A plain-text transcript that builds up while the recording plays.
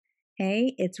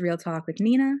Hey, it's Real Talk with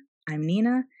Nina. I'm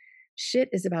Nina. Shit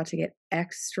is about to get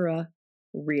extra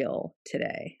real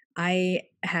today. I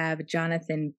have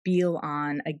Jonathan Beale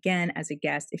on again as a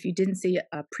guest. If you didn't see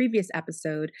a previous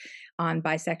episode on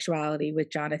bisexuality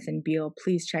with Jonathan Beale,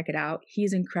 please check it out.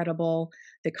 He's incredible.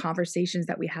 The conversations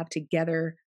that we have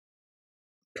together,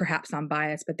 perhaps I'm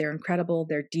biased, but they're incredible.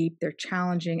 They're deep, they're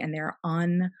challenging, and they're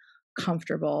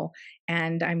uncomfortable.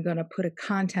 And I'm going to put a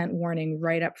content warning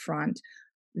right up front.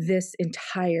 This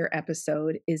entire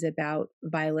episode is about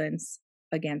violence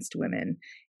against women.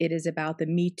 It is about the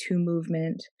Me Too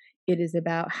movement. It is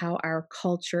about how our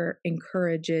culture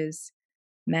encourages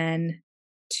men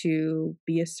to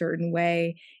be a certain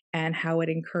way and how it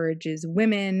encourages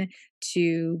women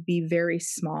to be very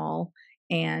small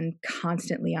and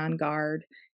constantly on guard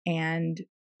and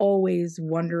always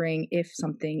wondering if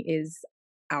something is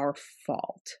our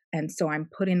fault. And so I'm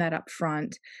putting that up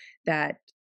front that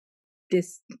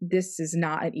this is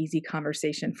not an easy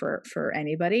conversation for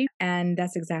anybody, and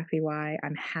that's exactly why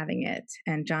I'm having it.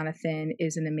 And Jonathan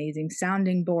is an amazing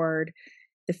sounding board.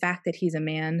 The fact that he's a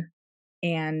man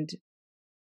and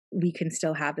we can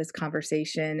still have this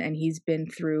conversation, and he's been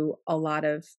through a lot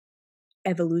of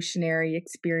evolutionary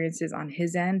experiences on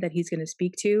his end that he's going to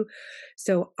speak to.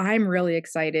 So I'm really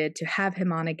excited to have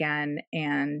him on again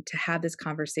and to have this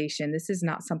conversation. This is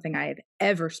not something I have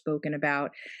ever spoken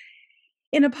about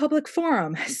in a public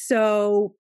forum.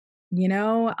 So,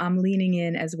 I'm leaning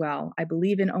in as well. I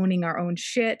believe in owning our own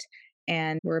shit,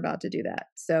 and we're about to do that.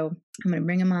 So I'm going to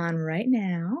bring him on right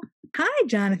now. Hi,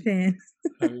 Jonathan.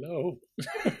 Hello.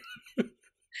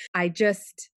 I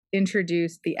just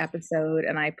introduced the episode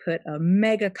and I put a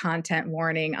mega content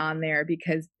warning on there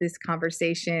because this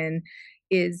conversation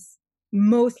is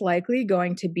most likely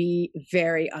going to be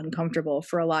very uncomfortable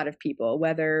for a lot of people,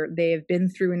 whether they have been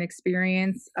through an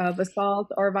experience of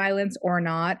assault or violence or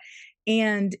not.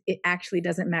 And it actually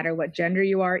doesn't matter what gender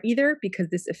you are either, because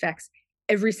this affects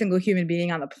every single human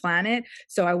being on the planet.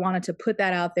 So I wanted to put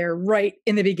that out there right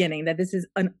in the beginning, that this is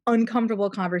an uncomfortable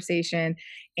conversation.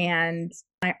 And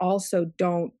I also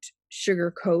don't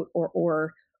sugarcoat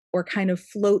or kind of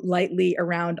float lightly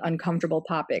around uncomfortable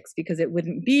topics, because it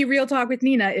wouldn't be Real Talk with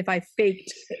Nina if I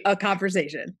faked a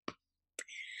conversation.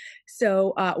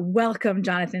 So welcome,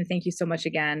 Jonathan. Thank you so much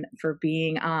again for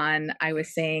being on. I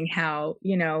was saying how,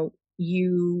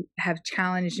 you have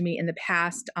challenged me in the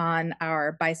past on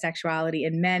our bisexuality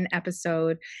in men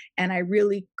episode, and I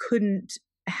really couldn't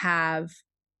have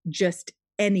just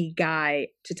any guy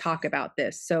to talk about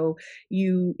this. So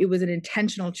it was an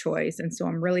intentional choice. And so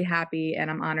I'm really happy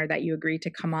and I'm honored that you agreed to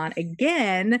come on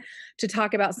again to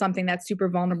talk about something that's super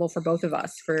vulnerable for both of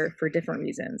us for different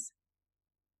reasons.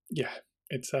 Yeah,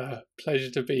 it's a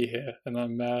pleasure to be here, and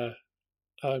I'm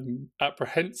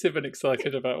apprehensive and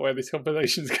excited about where this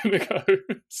conversation's going to go.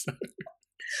 So.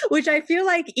 Which I feel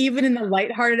like even in the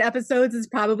lighthearted episodes is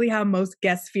probably how most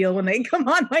guests feel when they come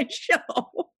on my show.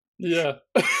 Yeah.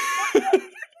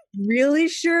 Really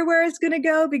sure where it's going to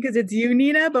go because it's you,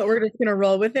 Nina, but we're just going to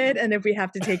roll with it. And if we have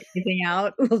to take anything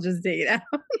out, we'll just take it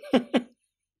out.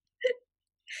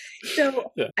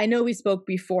 So yeah. I know we spoke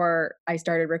before I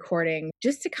started recording,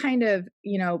 just to kind of,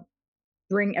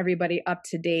 bring everybody up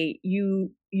to date.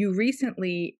 You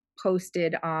recently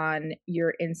posted on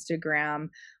your Instagram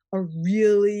a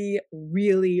really,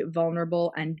 really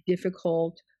vulnerable and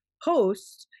difficult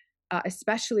post,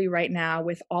 especially right now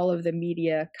with all of the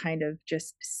media kind of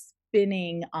just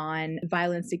spinning on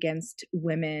violence against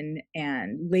women.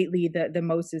 And lately the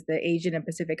most is the Asian and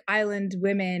Pacific Island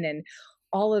women, and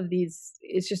all of these,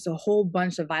 it's just a whole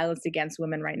bunch of violence against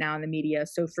women right now in the media.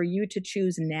 So for you to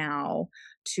choose now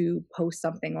to post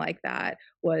something like that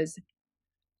was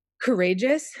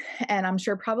courageous, and I'm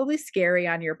sure probably scary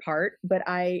on your part, but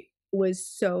I was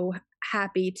so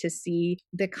happy to see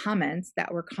the comments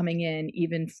that were coming in,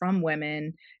 even from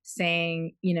women,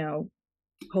 saying,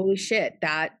 holy shit,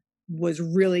 that was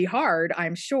really hard,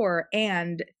 I'm sure,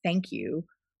 and thank you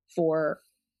for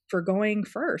going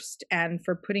first and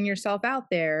for putting yourself out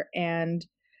there and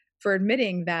for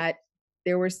admitting that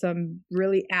there was some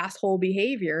really asshole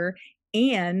behavior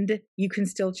and you can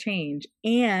still change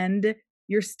and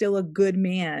you're still a good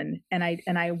man. And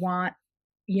I want,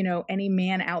 any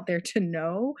man out there to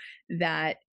know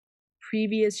that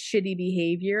previous shitty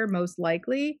behavior most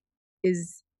likely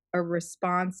is a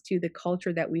response to the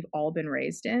culture that we've all been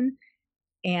raised in.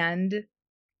 And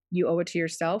you owe it to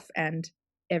yourself and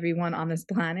everyone on this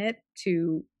planet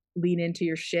to lean into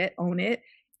your shit, own it,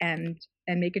 and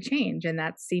make a change. And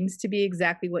that seems to be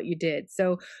exactly what you did.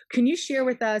 So can you share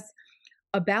with us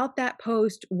about that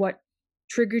post, what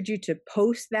triggered you to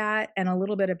post that, and a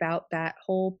little bit about that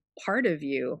whole part of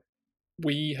you?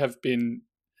 we have been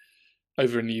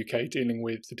over in the UK dealing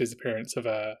with the disappearance of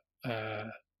a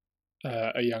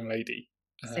young lady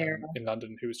Sarah. in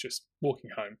London who was just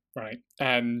walking home, right?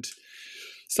 And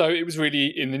so it was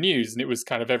really in the news and it was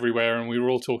kind of everywhere and we were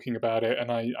all talking about it.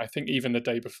 And I think even the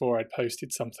day before I'd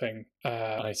posted something,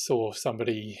 I saw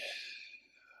somebody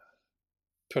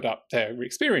put up their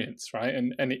experience, right?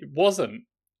 And it wasn't,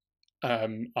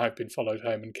 I've been followed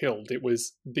home and killed. It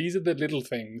was, these are the little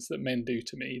things that men do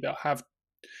to me, that have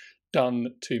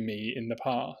done to me in the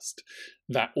past,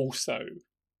 that also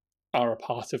are a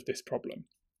part of this problem.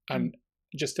 And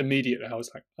just immediately I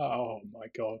was like, oh my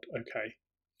God, okay.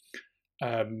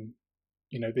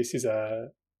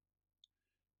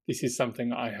 This is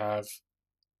something I have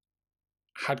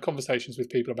had conversations with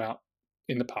people about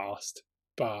in the past,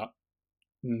 but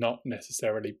not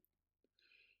necessarily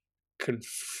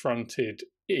confronted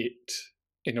it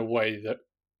in a way that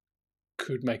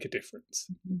could make a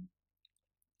difference.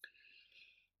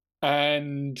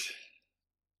 And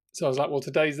so I was like, well,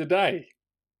 today's the day.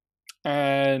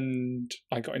 And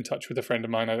I got in touch with a friend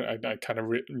of mine. I kind of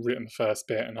written the first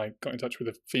bit, and I got in touch with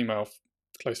a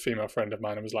close female friend of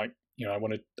mine, and was like, I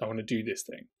want to do this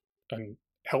thing, and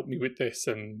help me with this.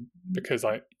 And because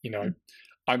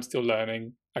I'm still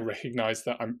learning, I recognize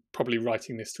that I'm probably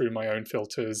writing this through my own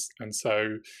filters, and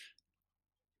so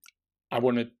I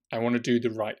want to do the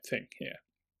right thing here.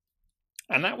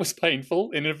 And that was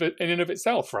painful in and of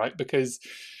itself, right? Because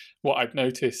what I've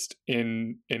noticed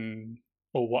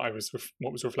or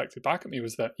what was reflected back at me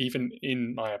was that even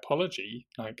in my apology,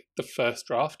 like the first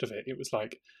draft of it, it was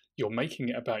like, you're making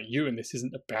it about you and this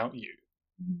isn't about you.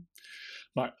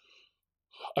 Like,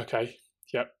 okay,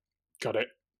 yep, got it,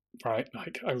 right?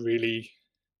 Like I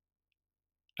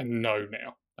know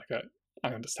now, like I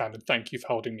understand, and thank you for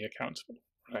holding me accountable,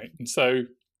 right? And so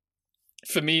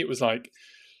for me, it was like,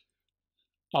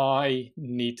 I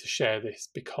need to share this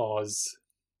because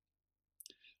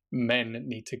men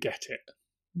need to get it.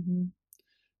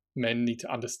 Men need to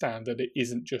understand that it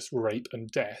isn't just rape and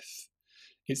death,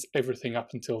 it's everything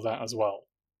up until that as well.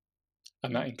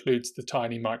 And that includes the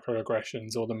tiny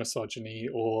microaggressions or the misogyny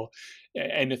or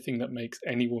anything that makes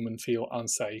any woman feel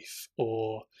unsafe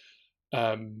or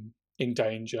in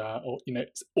danger, or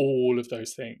it's all of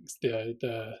those things.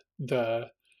 The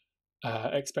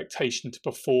expectation to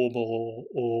perform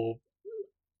or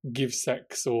give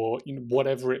sex or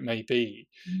whatever it may be,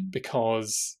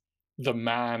 because the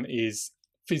man is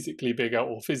physically bigger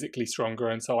or physically stronger,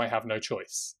 and so I have no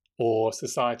choice. Or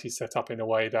society set up in a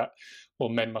way that, well,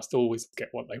 men must always get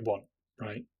what they want,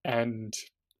 right? And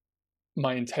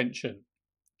my intention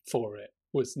for it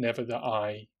was never that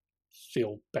I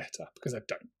feel better, because I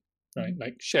don't, right?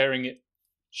 Like sharing it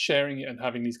and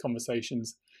having these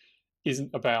conversations isn't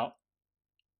about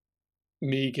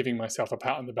me giving myself a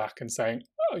pat on the back and saying,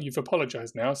 oh, you've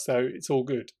apologized now, so it's all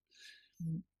good.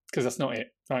 Because that's not it,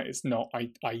 right? It's not.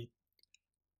 I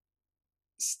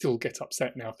still get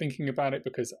upset now thinking about it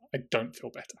because I don't feel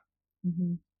better.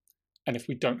 And if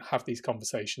we don't have these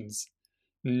conversations,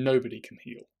 nobody can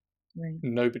heal. Right.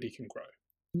 Nobody can grow.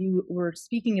 You were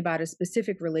speaking about a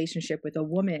specific relationship with a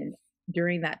woman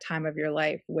during that time of your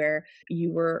life where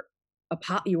you were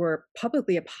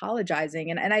publicly apologizing,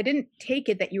 and I didn't take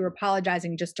it that you were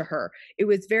apologizing just to her. It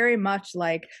was very much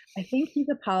like, I think he's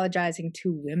apologizing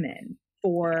to women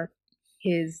for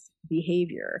his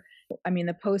behavior. I mean,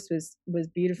 the post was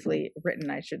beautifully written.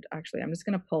 I'm just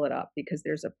going to pull it up because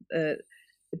there's a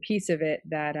piece of it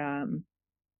that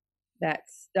that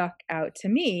stuck out to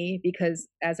me, because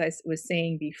as I was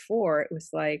saying before, it was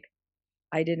like,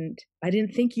 I didn't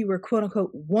think you were quote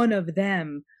unquote one of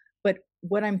them. But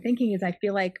what I'm thinking is, I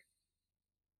feel like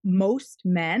most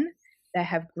men that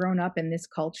have grown up in this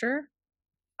culture,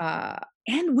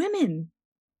 and women,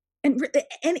 and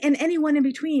anyone in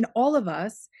between, all of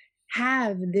us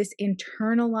have this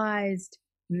internalized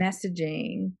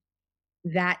messaging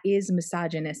that is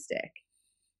misogynistic.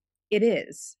 It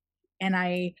is. And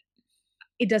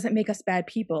it doesn't make us bad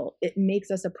people. It makes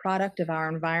us a product of our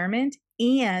environment,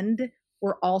 and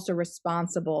we're also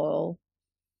responsible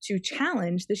to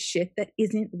challenge the shit that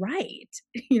isn't right,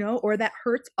 or that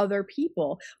hurts other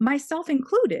people, myself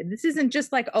included. This isn't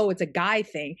just like, oh, it's a guy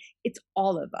thing. It's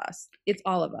all of us. It's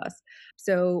all of us.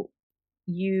 So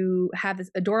you have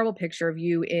this adorable picture of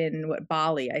you in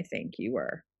Bali, I think you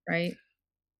were, right?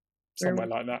 Somewhere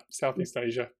like that, Southeast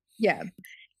Asia. Yeah.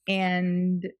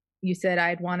 And you said,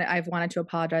 I've wanted to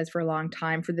apologize for a long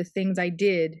time for the things I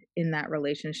did in that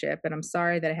relationship, and I'm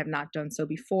sorry that I have not done so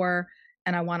before.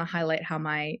 And I want to highlight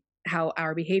how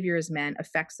our behavior as men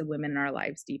affects the women in our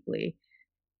lives deeply.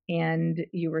 And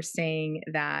you were saying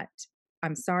that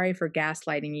I'm sorry for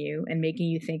gaslighting you and making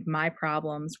you think my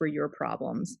problems were your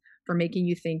problems, for making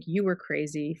you think you were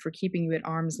crazy, for keeping you at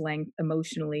arm's length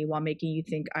emotionally while making you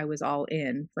think I was all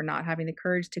in, for not having the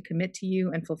courage to commit to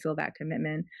you and fulfill that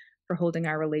commitment, for holding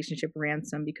our relationship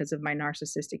ransom because of my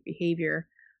narcissistic behavior.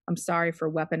 I'm sorry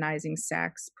for weaponizing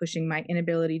sex, pushing my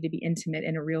inability to be intimate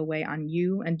in a real way on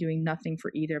you, and doing nothing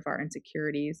for either of our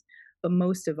insecurities. But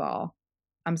most of all,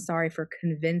 I'm sorry for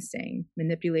convincing,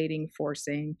 manipulating,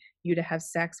 forcing you to have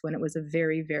sex when it was a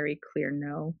very, very clear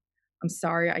no. I'm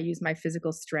sorry I used my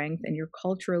physical strength and your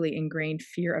culturally ingrained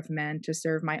fear of men to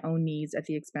serve my own needs at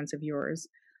the expense of yours.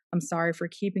 I'm sorry for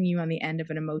keeping you on the end of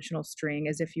an emotional string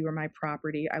as if you were my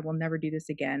property. I will never do this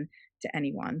again to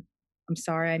anyone. I'm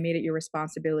sorry I made it your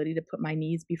responsibility to put my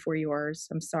needs before yours.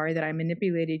 I'm sorry that I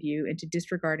manipulated you into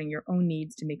disregarding your own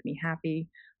needs to make me happy.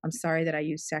 I'm sorry that I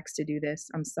used sex to do this.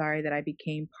 I'm sorry that I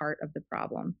became part of the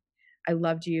problem. I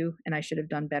loved you and I should have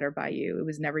done better by you. It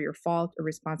was never your fault or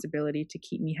responsibility to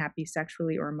keep me happy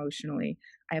sexually or emotionally.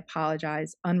 I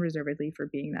apologize unreservedly for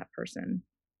being that person.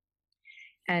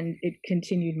 And it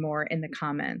continued more in the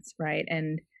comments, right?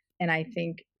 And I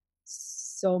think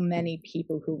so many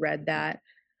people who read that,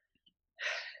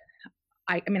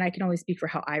 I mean, I can only speak for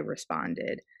how I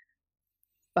responded,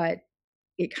 but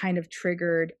it kind of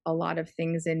triggered a lot of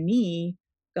things in me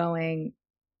going,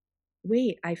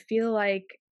 wait, I feel like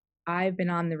I've been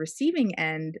on the receiving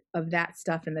end of that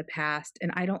stuff in the past,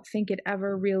 and I don't think it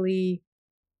ever really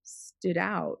stood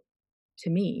out to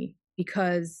me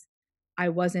because I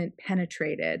wasn't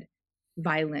penetrated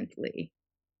violently.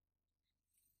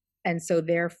 And so,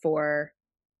 therefore,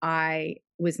 I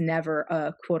was never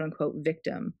a quote unquote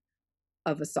victim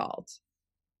of assault.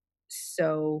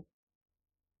 So,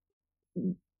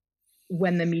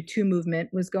 when the Me Too movement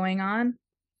was going on,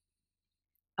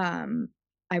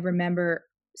 I remember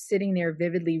sitting there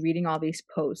vividly reading all these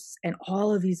posts and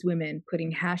all of these women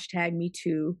putting hashtag Me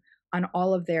Too on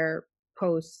all of their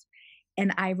posts.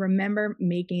 And I remember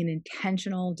making an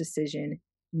intentional decision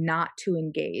not to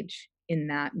engage in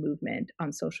that movement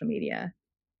on social media.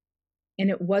 And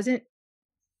it wasn't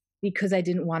because I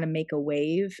didn't want to make a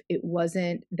wave. It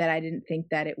wasn't that I didn't think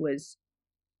that it was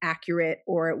accurate,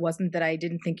 or it wasn't that I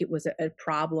didn't think it was a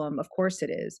problem. Of course it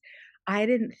is. I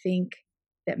didn't think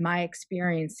that my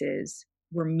experiences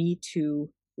were Me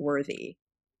Too worthy.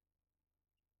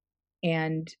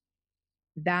 And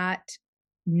that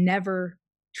never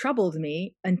troubled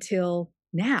me until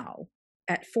now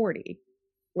at 40,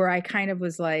 where I kind of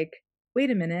was like, wait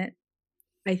a minute,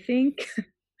 I think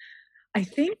I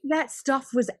think that stuff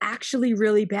was actually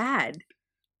really bad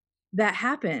that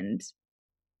happened.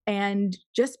 And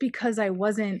just because I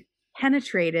wasn't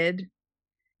penetrated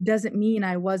doesn't mean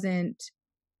I wasn't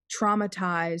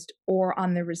traumatized or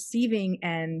on the receiving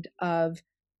end of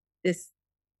this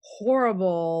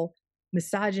horrible,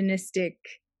 misogynistic,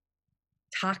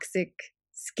 toxic,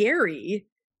 scary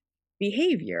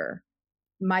behavior.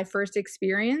 My first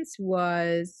experience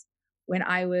was when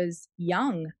I was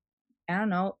young, I don't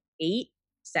know, 8,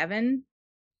 7,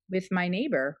 with my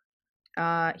neighbor.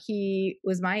 He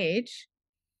was my age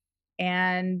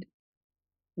and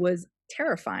was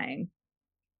terrifying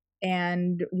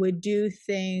and would do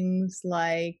things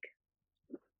like,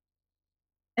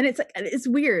 and it's like, it's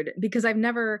weird because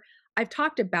I've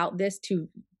talked about this to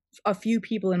a few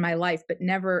people in my life, but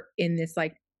never in this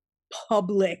like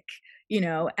public,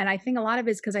 and I think a lot of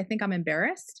it is because I think I'm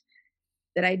embarrassed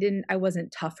that I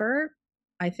wasn't tougher.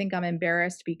 I think I'm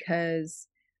embarrassed because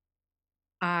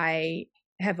I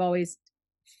have always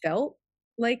felt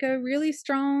like a really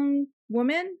strong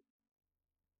woman,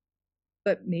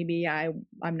 but maybe I'm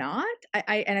not.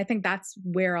 And I think that's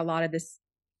where a lot of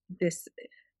this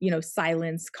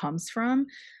silence comes from.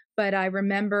 But I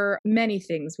remember many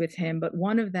things with him, but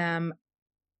one of them,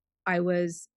 I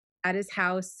was at his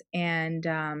house and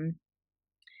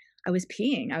I was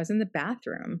peeing. I was in the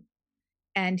bathroom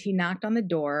and he knocked on the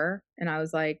door and I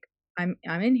was like, I'm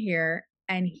in here.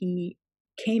 And he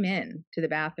came in to the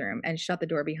bathroom and shut the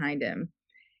door behind him.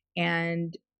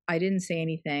 And I didn't say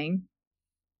anything.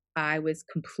 I was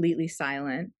completely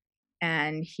silent.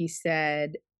 And he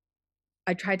said,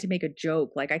 I tried to make a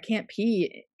joke, like, I can't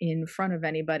pee in front of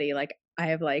anybody. Like, I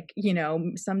have like,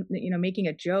 making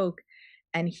a joke.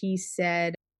 And he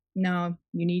said, no,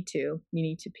 you need to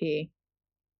pee.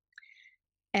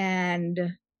 And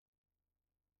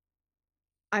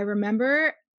I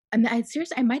remember, I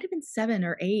might have been 7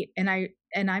 or 8,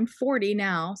 and I'm 40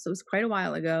 now, so it was quite a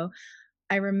while ago.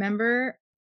 I remember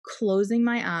closing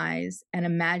my eyes and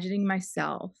imagining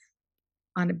myself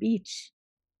on a beach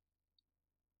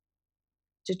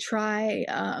to try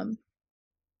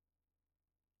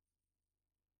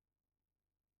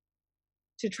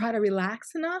to try to relax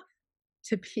enough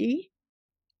to pee.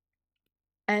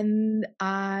 And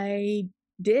I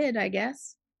did, I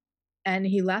guess. And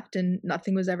he left and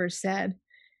nothing was ever said.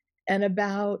 And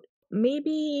about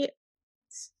maybe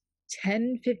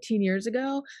 10, 15 years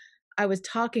ago, I was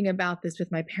talking about this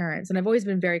with my parents, and I've always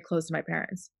been very close to my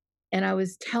parents. And I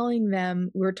was telling them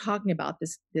we were talking about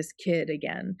this kid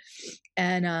again,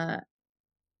 and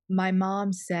my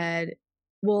mom said,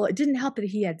 "Well, it didn't help that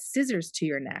he had scissors to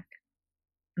your neck."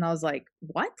 And I was like,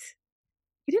 "What?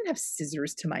 He didn't have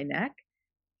scissors to my neck."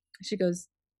 She goes,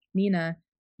 "Nina,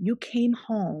 you came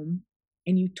home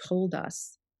and you told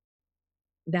us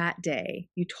that day.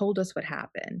 You told us what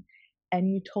happened, and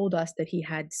you told us that he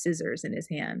had scissors in his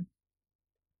hand.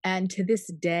 And to this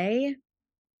day,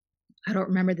 I don't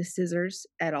remember the scissors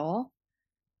at all.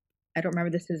 I don't remember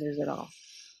the scissors at all."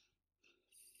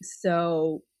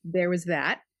 So there was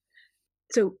that.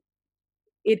 So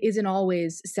it isn't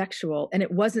always sexual. And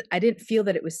it wasn't, I didn't feel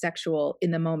that it was sexual in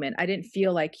the moment. I didn't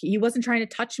feel like he wasn't trying to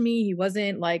touch me. He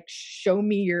wasn't like, show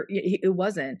me your, it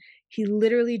wasn't. He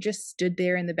literally just stood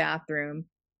there in the bathroom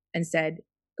and said,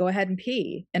 "Go ahead and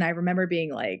pee." And I remember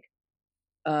being like,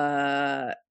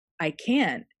 I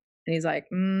can't. And he's like,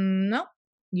 "No,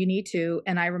 you need to."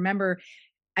 And I remember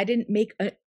I didn't make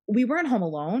a, we weren't home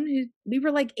alone. We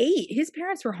were like 8. His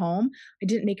parents were home. I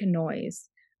didn't make a noise.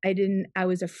 I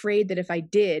was afraid that if I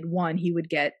did, one, he would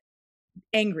get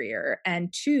angrier,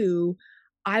 and two,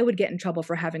 I would get in trouble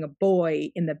for having a boy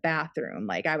in the bathroom.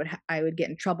 Like I would get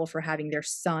in trouble for having their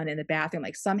son in the bathroom.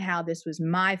 Like somehow this was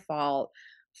my fault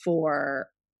for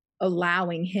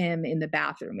allowing him in the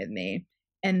bathroom with me.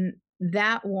 And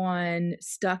that one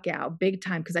stuck out big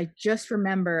time because I just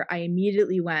remember I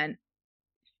immediately went,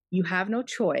 "You have no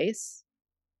choice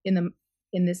in the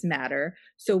in this matter.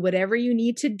 So whatever you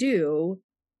need to do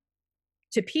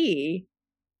to pee,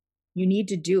 you need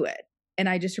to do it." And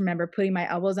I just remember putting my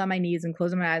elbows on my knees and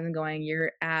closing my eyes and going,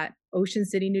 "You're at Ocean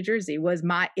City, New Jersey." Was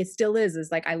my, it still is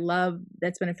like, I love,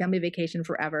 that's been a family vacation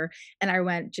forever. And I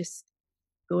went, "Just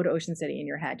go to Ocean City in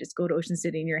your head. Just go to Ocean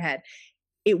City in your head."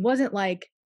 It wasn't like,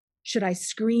 should I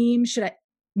scream? Should I?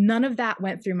 None of that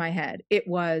went through my head. It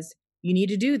was, you need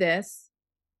to do this.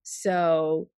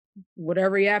 So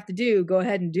whatever you have to do, go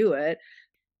ahead and do it.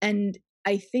 And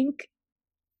I think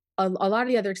a lot of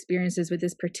the other experiences with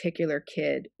this particular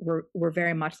kid were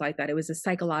very much like that. It was a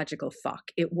psychological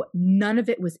fuck. None of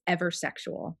it was ever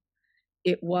sexual.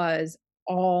 It was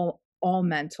all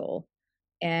mental.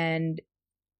 And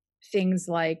things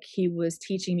like he was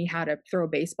teaching me how to throw a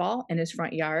baseball in his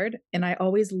front yard. And I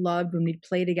always loved when we'd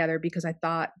play together because I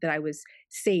thought that I was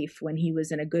safe when he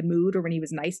was in a good mood or when he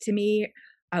was nice to me.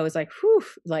 I was like, whew,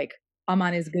 like I'm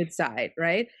on his good side,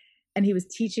 right? And he was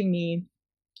teaching me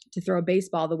to throw a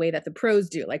baseball the way that the pros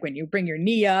do, like when you bring your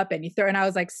knee up and you throw, and I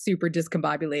was like super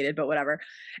discombobulated, but whatever.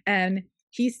 And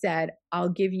he said, "I'll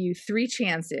give you 3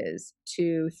 chances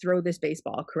to throw this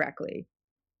baseball correctly.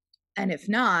 And if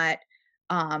not,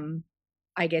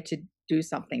 I get to do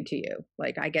something to you.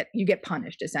 Like you get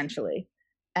punished essentially."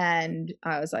 And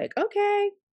I was like,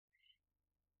 okay.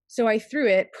 So I threw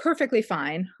it perfectly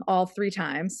fine all 3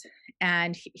 times.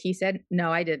 And he said,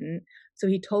 "No, I didn't." So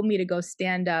he told me to go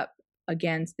stand up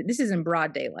against, this is in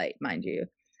broad daylight, mind you.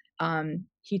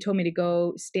 He told me to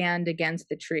go stand against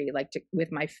the tree, with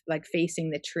my, like facing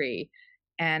the tree.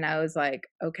 And I was like,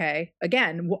 okay,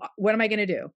 again, what am I going to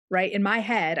do? Right. In my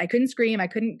head, I couldn't scream.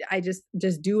 I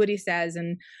just do what he says.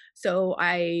 And so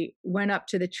I went up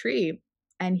to the tree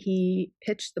and he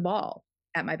pitched the ball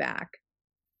at my back.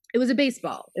 It was a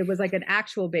baseball. It was like an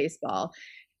actual baseball.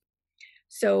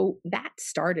 So that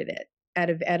started it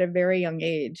at a very young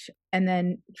age. And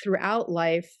then throughout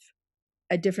life,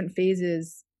 at different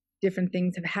phases, different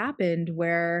things have happened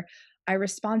where I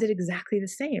responded exactly the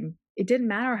same. It didn't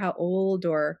matter how old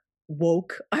or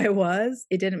woke I was.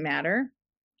 It didn't matter.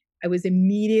 I was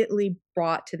immediately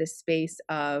brought to the space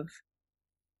of,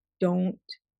 don't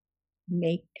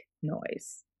make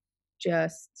noise.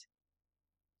 Just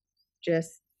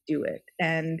do it.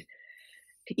 And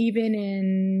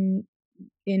even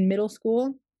in middle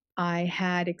school, I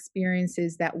had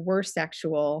experiences that were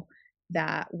sexual,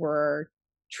 that were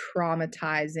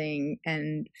traumatizing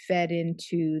and fed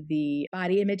into the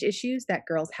body image issues that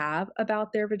girls have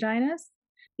about their vaginas.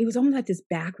 It was almost like this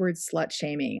backwards slut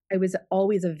shaming. I was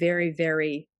always a very,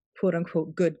 very quote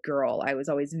unquote good girl. I was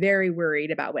always very worried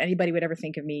about what anybody would ever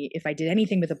think of me if I did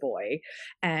anything with a boy.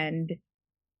 And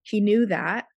he knew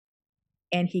that.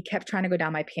 And he kept trying to go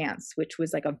down my pants, which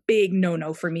was like a big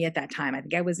no-no for me at that time. I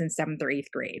think I was in 7th or 8th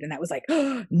grade. And that was like,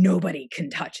 oh, nobody can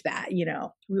touch that, you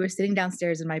know. We were sitting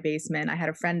downstairs in my basement. I had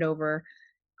a friend over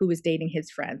who was dating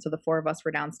his friend. So the 4 of us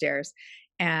were downstairs.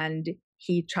 And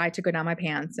he tried to go down my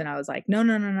pants, and I was like, no,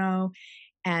 no, no, no.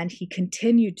 And he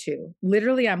continued to.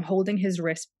 Literally, I'm holding his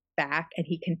wrist back, and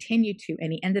he continued to,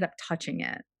 and he ended up touching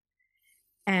it.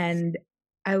 And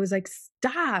I was like,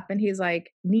 stop. And he's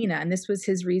like, Nina, and this was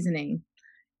his reasoning.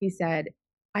 He said,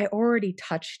 I already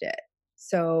touched it.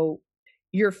 So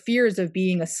your fears of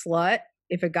being a slut,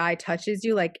 if a guy touches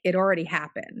you, like it already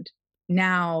happened.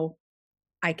 Now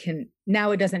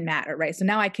now it doesn't matter, right? So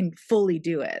now I can fully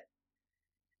do it.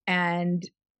 And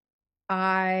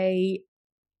I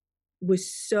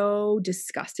was so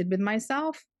disgusted with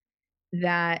myself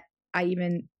that I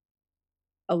even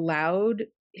allowed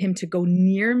him to go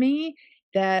near me,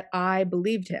 that I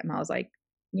believed him. I was like,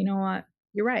 you know what?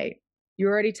 You're right. You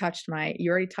already touched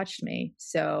me.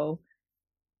 So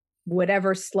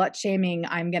whatever slut shaming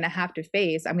I'm going to have to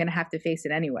face, I'm going to have to face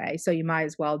it anyway. So you might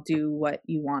as well do what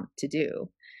you want to do.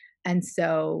 And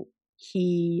so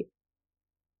he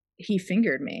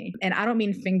fingered me. And I don't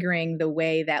mean fingering the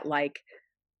way that like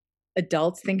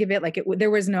adults think of it. Like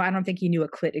there was no, I don't think he knew a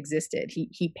clit existed.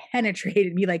 He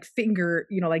penetrated me like finger,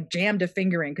 like jammed a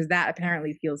finger in, because that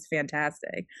apparently feels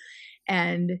fantastic.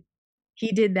 And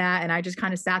he did that, and I just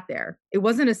kind of sat there. It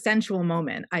wasn't a sensual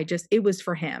moment. It was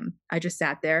for him. I just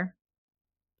sat there.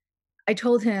 I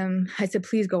told him, I said,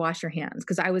 please go wash your hands.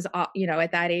 Because I was,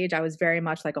 at that age, I was very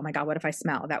much like, oh my God, what if I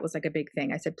smell? That was like a big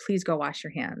thing. I said, please go wash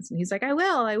your hands. And he's like, I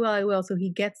will. So he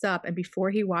gets up, and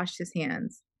before he washed his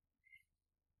hands,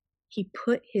 he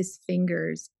put his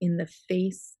fingers in the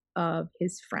face of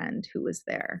his friend who was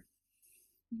there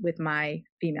with my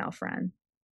female friend.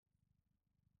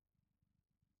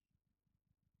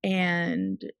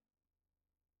 And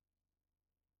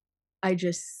I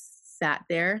just sat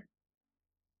there,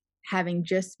 having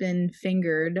just been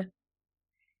fingered,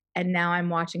 and now I'm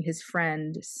watching his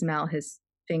friend smell his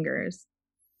fingers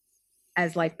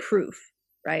as like proof,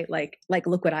 right? Like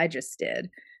look what I just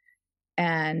did.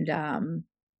 And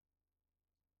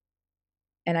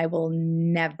I will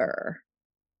never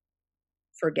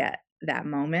forget that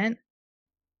moment.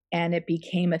 And it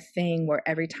became a thing where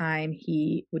every time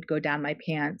he would go down my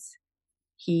pants,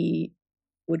 he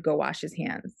would go wash his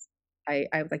hands. I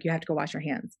was like, you have to go wash your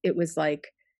hands. It was like,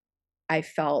 I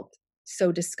felt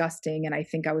so disgusting. And I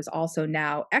think I was also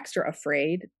now extra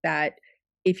afraid that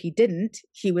if he didn't,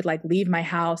 he would like leave my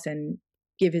house and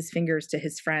give his fingers to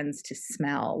his friends to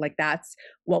smell. Like that's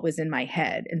what was in my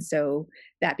head. And so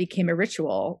that became a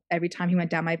ritual every time he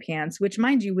went down my pants, which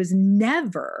mind you was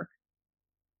never,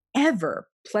 ever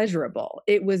pleasurable.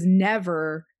 It was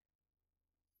never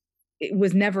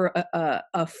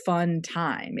a fun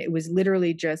time. It was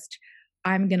literally just,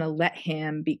 I'm going to let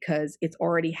him because it's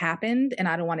already happened and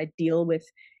I don't want to deal with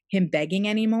him begging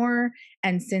anymore.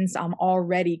 And since I'm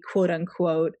already quote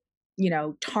unquote,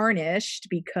 tarnished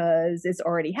because it's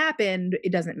already happened,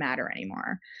 it doesn't matter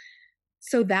anymore.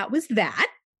 So that was that.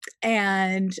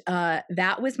 And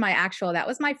that was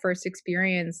my first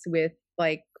experience with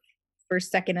like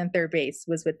first, second, and third base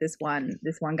was with this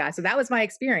one guy. So that was my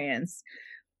experience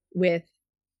with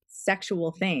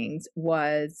sexual things,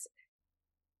 was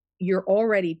you're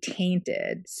already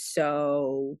tainted,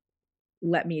 so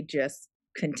let me just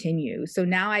continue. So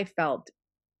now I felt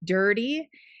dirty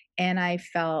and I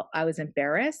felt I was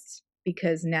embarrassed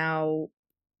because now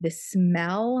the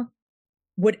smell,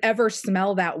 whatever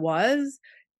smell that was,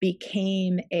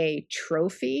 became a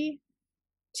trophy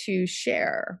to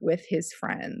share with his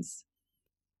friends.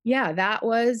 Yeah, that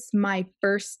was my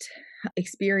first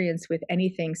experience with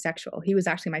anything sexual. He was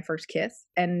actually my first kiss.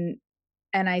 And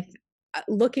I,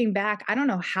 looking back, I don't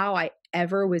know how I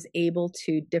ever was able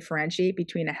to differentiate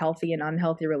between a healthy and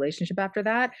unhealthy relationship after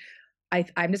that.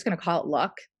 I'm just going to call it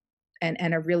luck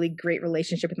and a really great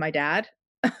relationship with my dad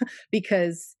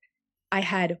because I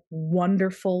had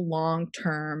wonderful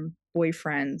long-term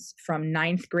boyfriends from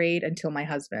 9th grade until my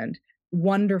husband.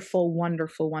 Wonderful,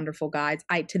 wonderful, wonderful guys.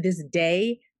 To this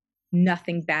day,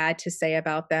 nothing bad to say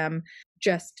about them,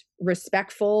 just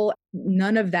respectful.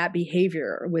 None of that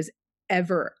behavior was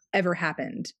ever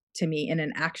happened to me in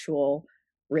an actual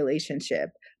relationship.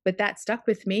 But that stuck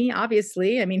with me,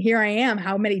 obviously. I mean, here I am,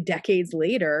 how many decades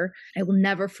later? I will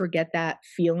never forget that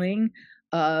feeling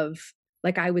of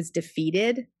like I was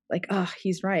defeated. Like, oh,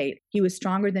 he's right. He was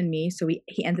stronger than me. So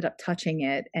he ended up touching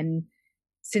it. And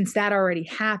since that already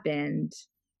happened,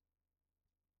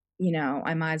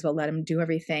 I might as well let him do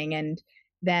everything. And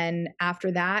then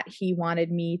after that, he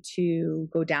wanted me to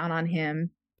go down on him,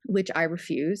 which I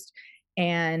refused.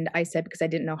 And I said, because I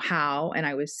didn't know how and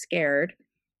I was scared.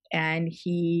 And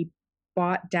he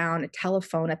bought down a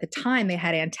telephone. At the time, they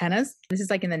had antennas. This is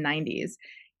like in the 90s.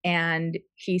 And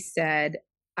he said,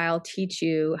 I'll teach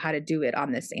you how to do it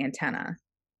on this antenna.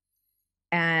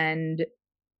 And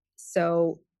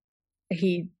so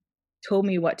he told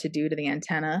me what to do to the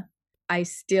antenna. I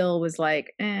still was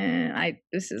like,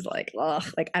 this is like, ugh,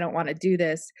 like I don't want to do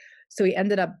this. So he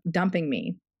ended up dumping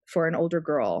me for an older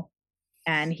girl.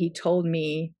 And he told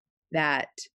me that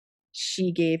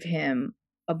she gave him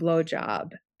a blowjob,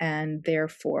 and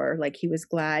therefore, like, he was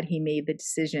glad he made the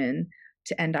decision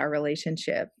to end our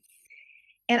relationship.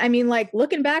 And I mean, like,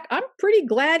 looking back, I'm pretty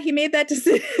glad he made that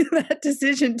decision, that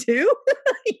decision too,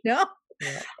 you know?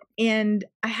 Yeah. And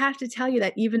I have to tell you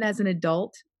that even as an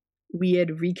adult, we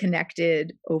had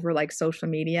reconnected over like social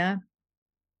media.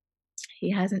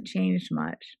 He hasn't changed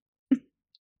much.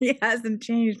 He hasn't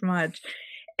changed much.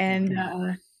 And,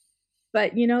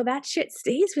 but you know, that shit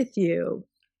stays with you.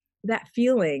 That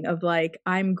feeling of like,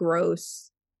 I'm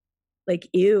gross, like,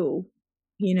 ew,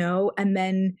 you know? And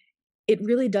then it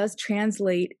really does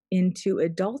translate into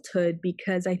adulthood,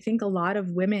 because I think a lot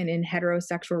of women in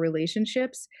heterosexual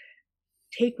relationships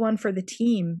take one for the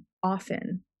team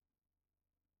often.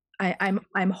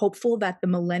 I'm hopeful that the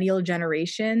millennial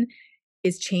generation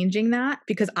is changing that,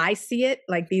 because I see it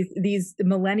like these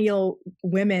millennial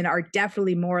women are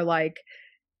definitely more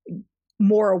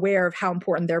aware of how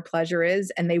important their pleasure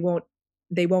is, and they won't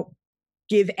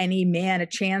give any man a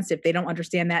chance if they don't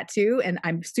understand that too. And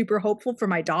I'm super hopeful for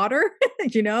my daughter,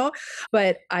 you know,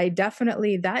 but I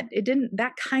definitely that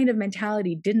kind of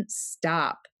mentality didn't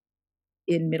stop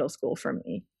in middle school for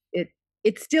me.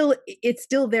 It's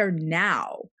still there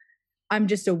now. I'm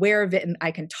just aware of it and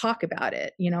I can talk about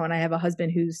it, you know, and I have a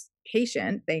husband who's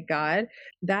patient, thank God.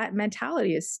 That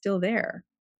mentality is still there.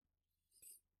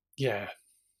 Yeah.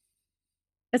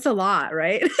 That's a lot,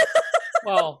 right?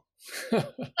 Well,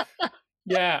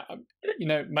 yeah, you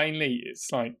know, mainly it's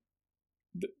like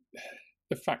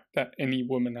the fact that any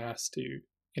woman has to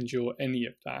endure any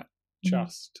of that,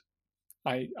 just,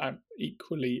 I'm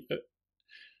equally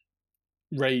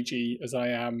ragey as I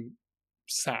am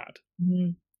sad.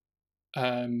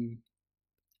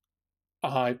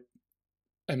 I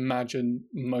imagine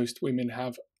most women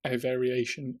have a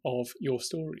variation of your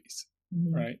stories,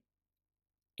 right?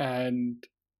 And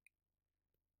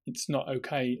it's not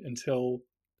okay until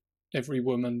every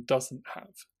woman doesn't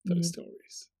have those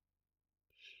stories.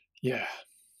 Yeah.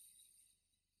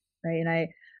 Right. And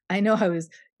I know I was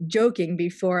joking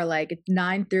before, like it's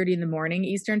 9:30 in the morning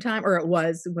Eastern time, or it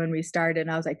was when we started.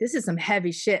 And I was like, this is some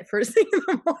heavy shit first thing in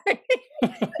the morning.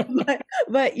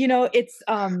 but you know,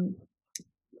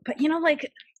 but you know,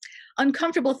 like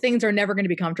uncomfortable things are never going to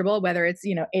be comfortable, whether it's,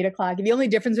 you know, 8 o'clock. The only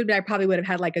difference would be I probably would have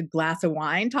had like a glass of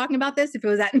wine talking about this if it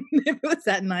was if it was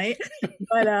at night.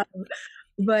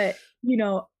 But you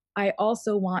know, I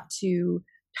also want to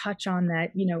touch on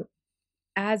that, you know,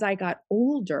 as I got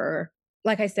older,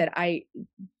 like I said,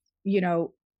 you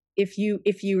know, if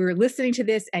you were listening to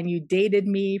this and you dated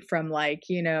me from like,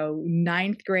 you know,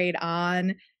 ninth grade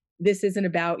on, this isn't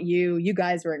about you. You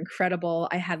guys were incredible.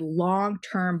 I had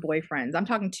long-term boyfriends. I'm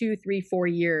talking 2, 3, 4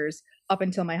 years up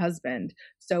until my husband.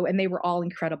 So, and they were all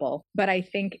incredible. But I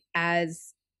think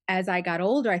as I got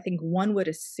older, I think one would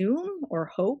assume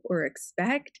or hope or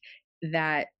expect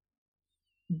that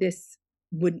this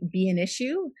wouldn't be an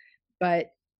issue, but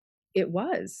it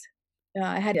was.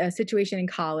 I had a situation in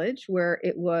college where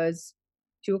it was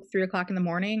 2, 3 o'clock in the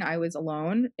morning. I was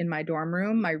alone in my dorm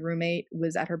room. My roommate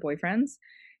was at her boyfriend's,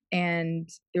 and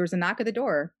there was a knock at the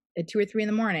door at 2 or 3 in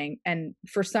the morning. And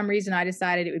for some reason, I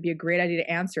decided it would be a great idea to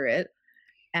answer it.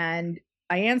 And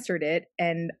I answered it,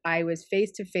 and I was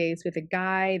face to face with a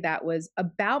guy that was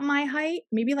about my height,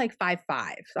 maybe like 5'5".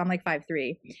 So I'm like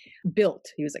 5'3", built.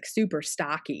 He was like super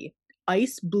stocky,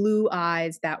 ice blue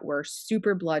eyes that were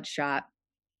super bloodshot.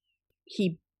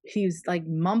 He was like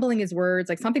mumbling his words,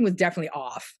 like something was definitely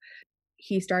off.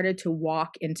 He started to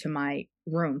walk into my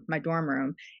room, my dorm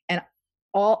room, and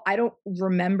I don't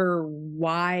remember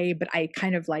why, but I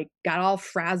kind of like got all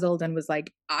frazzled and was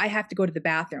like, I have to go to the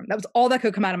bathroom. That was all that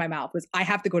could come out of my mouth was, I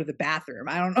have to go to the bathroom.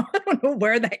 I don't know. I don't know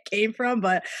where that came from,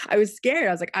 but I was scared.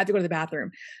 I was like, I have to go to the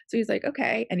bathroom. So he's like,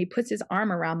 okay. And he puts his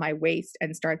arm around my waist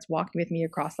and starts walking with me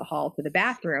across the hall to the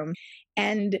bathroom.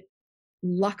 And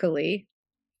luckily,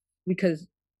 because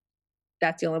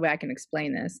that's the only way I can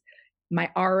explain this, my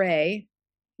RA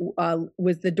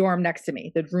was the dorm next to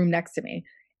me, the room next to me.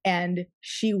 And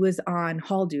she was on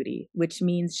hall duty, which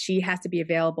means she has to be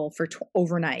available for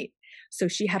overnight. So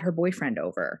she had her boyfriend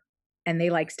over, and they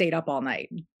like stayed up all night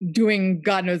doing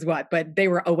God knows what, but they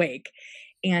were awake.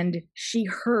 And she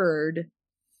heard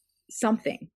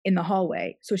something in the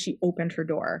hallway. So she opened her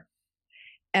door.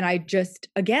 And I just,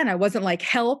 again, I wasn't like,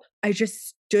 help. I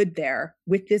just stood there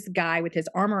with this guy with his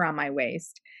arm around my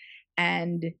waist.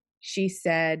 And she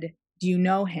said, do you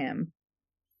know him?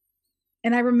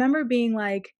 And I remember being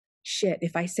like, shit,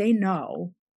 if I say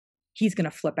no, he's going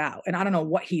to flip out. And I don't know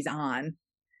what he's on.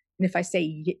 And if I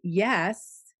say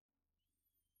yes,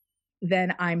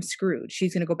 then I'm screwed.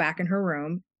 She's going to go back in her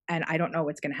room and I don't know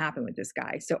what's going to happen with this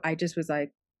guy. So I just was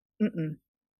like,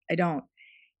 I don't.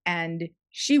 And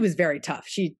she was very tough.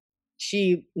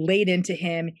 She laid into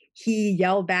him. He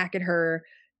yelled back at her.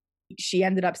 She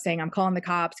ended up saying, I'm calling the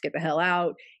cops, get the hell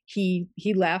out. He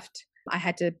left. I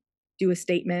had to do a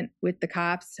statement with the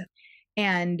cops.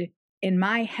 And in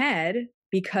my head,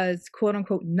 because quote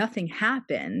unquote, nothing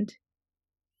happened,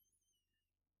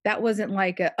 that wasn't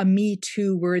like a Me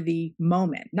Too worthy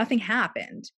moment. Nothing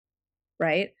happened.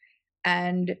 Right.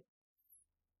 And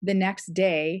the next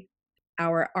day,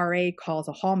 our RA calls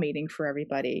a hall meeting for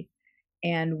everybody.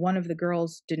 And one of the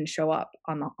girls didn't show up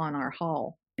on our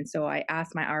hall. And so I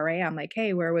asked my RA, I'm like,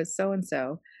 hey, where was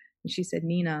so-and-so? And she said,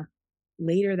 Nina,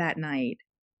 later that night,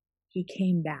 he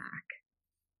came back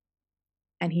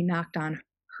and he knocked on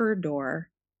her door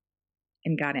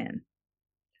and got in.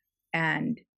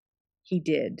 And he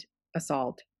did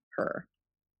assault her.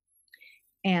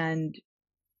 And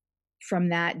from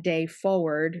that day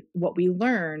forward, what we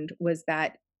learned was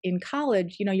that in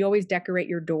college, you always decorate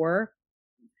your door.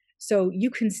 So you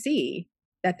can see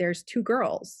that there's 2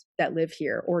 girls that live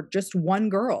here or just one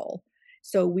girl.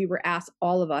 So we were asked,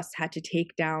 all of us had to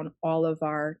take down all of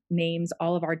our names,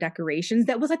 all of our decorations.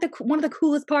 That was like one of the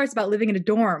coolest parts about living in a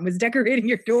dorm was decorating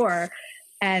your door.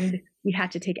 And we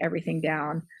had to take everything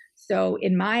down. So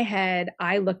in my head,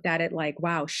 I looked at it like,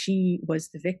 wow, she was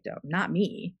the victim, not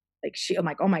me. I'm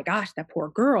like, oh my gosh, that poor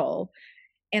girl.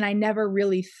 And I never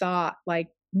really thought like,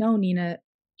 no, Nina,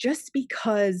 just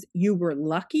because you were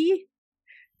lucky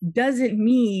doesn't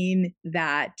mean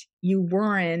that you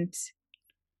weren't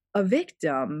a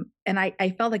victim. And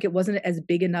I felt like it wasn't as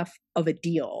big enough of a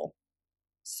deal.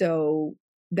 So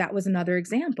that was another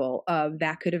example of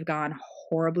that could have gone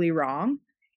horribly wrong.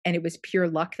 And it was pure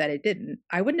luck that it didn't.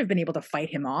 I wouldn't have been able to fight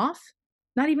him off,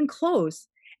 not even close.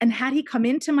 And had he come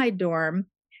into my dorm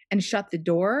and shut the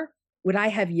door, would I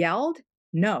have yelled?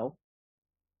 No.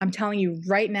 I'm telling you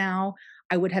right now,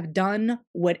 I would have done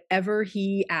whatever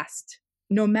he asked.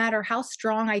 No matter how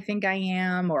strong I think I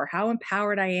am or how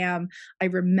empowered I am, I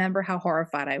remember how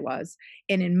horrified I was.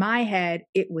 And in my head,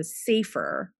 it was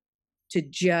safer to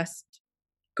just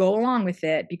go along with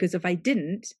it because if I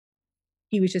didn't,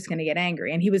 he was just going to get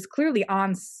angry. And he was clearly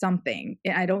on something.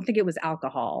 I don't think it was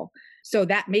alcohol. So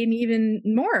that made me even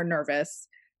more nervous,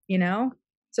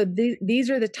 So these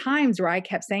are the times where I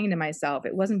kept saying to myself,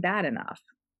 it wasn't bad enough.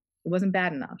 It wasn't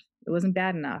bad enough. It wasn't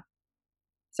bad enough.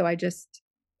 So I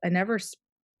never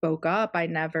spoke up. I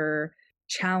never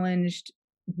challenged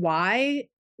why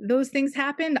those things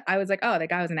happened. I was like, oh, that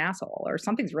guy was an asshole or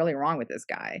something's really wrong with this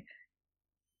guy.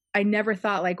 I never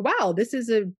thought like, wow, this is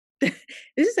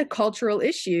a cultural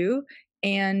issue.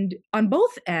 And on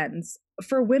both ends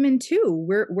for women too,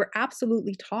 we're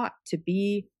absolutely taught to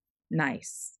be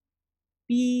nice.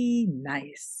 Be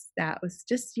nice. That was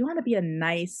just, you want to be a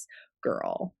nice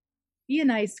girl. Be a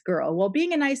nice girl. Well,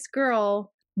 being a nice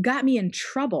girl got me in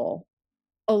trouble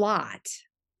a lot.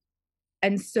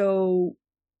 And so,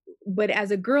 but as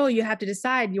a girl, you have to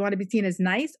decide, you want to be seen as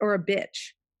nice or a bitch,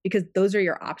 because those are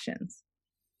your options.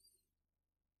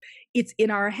 It's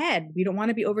in our head. We don't want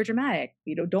to be overdramatic.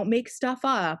 Don't make stuff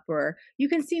up. Or you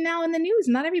can see now in the news,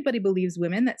 not everybody believes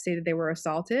women that say that they were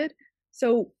assaulted.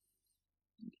 So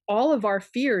all of our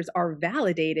fears are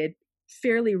validated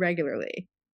fairly regularly.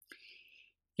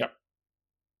 Yep.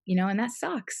 And that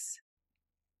sucks.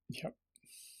 Yep.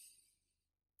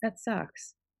 That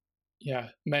sucks. Yeah.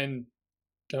 Men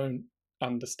don't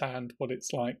understand what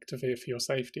it's like to fear for your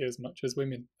safety as much as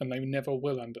women, and they never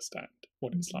will understand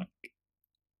what it's like.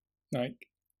 Like,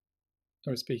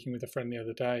 I was speaking with a friend the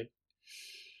other day,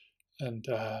 and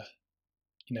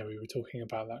we were talking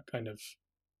about that kind of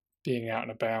being out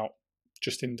and about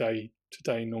just in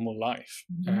day-to-day normal life,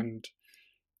 and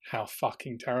how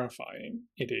fucking terrifying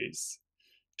it is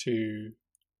to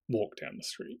walk down the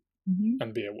street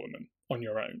and be a woman on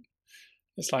your own.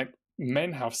 It's like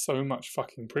men have so much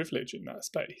fucking privilege in that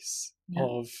space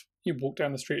of you walk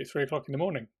down the street at 3 o'clock in the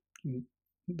morning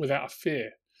without a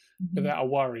fear, without a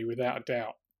worry, without a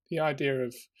doubt. The idea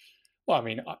of, well, I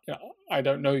mean, I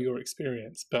don't know your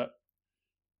experience, but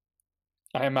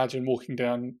I imagine walking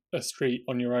down a street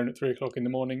on your own at 3 o'clock in the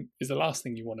morning is the last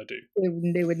thing you want to do.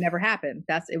 It would never happen.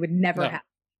 It would never happen.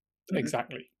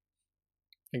 Exactly.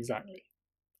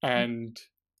 And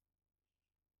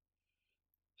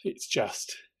it's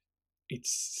just,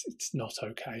 it's not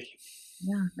okay.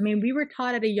 Yeah. I mean, we were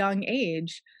taught at a young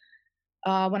age,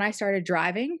 when I started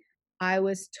driving, I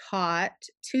was taught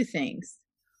two things.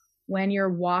 When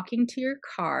you're walking to your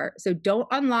car, so don't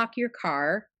unlock your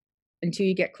car until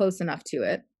you get close enough to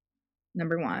it,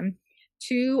 number one.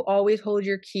 Two, always hold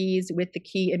your keys with the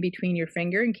key in between your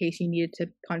finger in case you needed to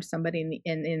punch somebody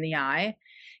in the eye.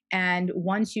 And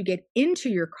once you get into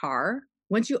your car,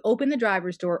 once you open the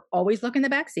driver's door, always look in the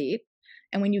back seat.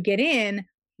 And when you get in,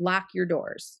 lock your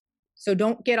doors. So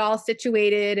don't get all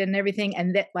situated and everything.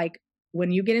 And that, like, when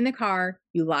you get in the car,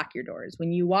 you lock your doors.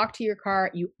 When you walk to your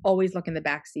car, you always look in the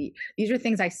back seat. These are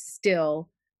things I still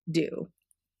do.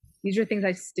 These are things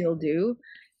I still do.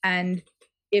 And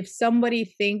if somebody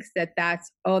thinks that that's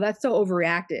so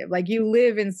overreactive, like you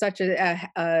live in such like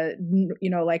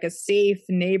a safe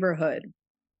neighborhood,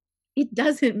 it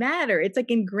doesn't matter. It's like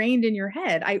ingrained in your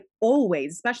head. I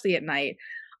always, especially at night,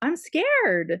 I'm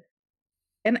scared.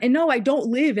 And no, I don't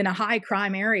live in a high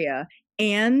crime area.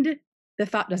 And the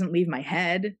thought doesn't leave my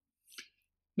head.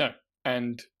 No.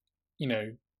 And,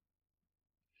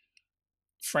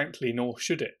 frankly, nor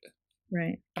should it.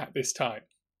 Right. At this time,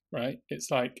 right?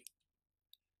 It's like,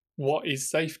 what is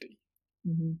safety?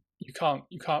 Mm-hmm.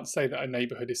 You can't say that a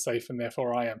neighborhood is safe and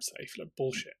therefore I am safe. Like,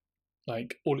 bullshit.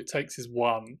 Like, all it takes is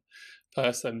one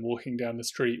person walking down the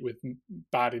street with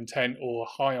bad intent or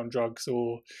high on drugs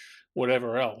or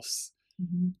whatever else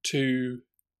mm-hmm. to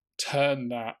turn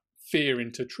that fear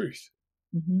into truth.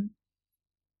 Mm-hmm.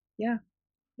 Yeah.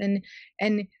 And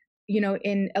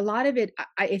in a lot of it,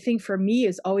 I think for me,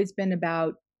 it's always been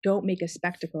about don't make a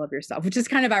spectacle of yourself, which is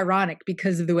kind of ironic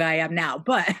because of the way I am now.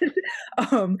 But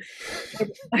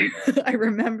I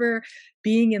remember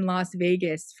being in Las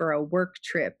Vegas for a work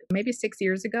trip, maybe 6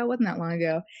 years ago, wasn't that long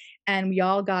ago. And we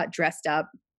all got dressed up.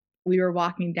 We were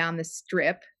walking down the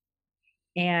strip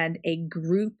and a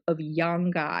group of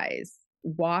young guys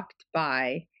walked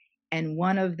by and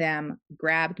one of them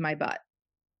grabbed my butt.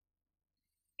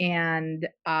 And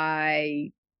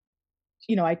I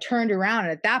turned around,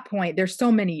 and at that point, there's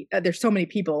so many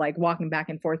people like walking back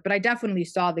and forth, but I definitely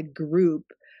saw the group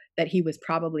that he was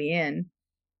probably in,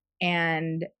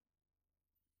 and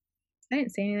I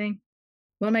didn't say anything.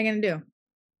 What am I going to do?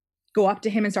 Go up to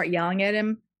him and start yelling at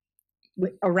him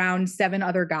around 7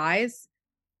 other guys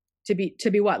to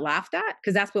be what, laughed at?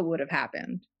 Because that's what would have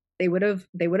happened. They would have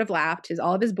laughed.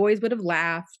 All of his boys would have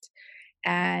laughed,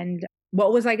 and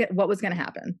what was going to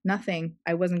happen? Nothing.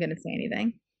 I wasn't going to say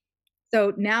anything.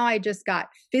 So now I just got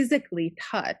physically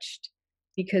touched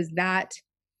because that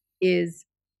is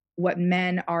what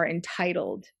men are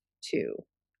entitled to.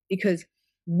 Because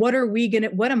what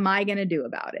am I going to do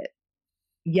about it?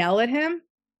 Yell at him?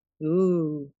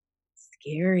 Ooh,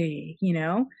 scary,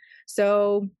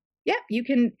 So yeah, you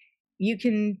can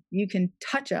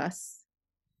touch us,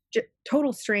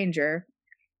 total stranger.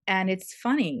 And it's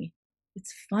funny.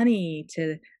 It's funny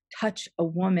to touch a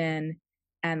woman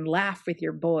and laugh with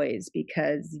your boys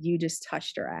because you just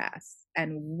touched her ass.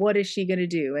 And what is she going to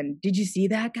do? And did you see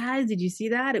that, guys? Did you see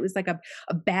that? It was like a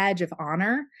badge of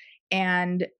honor.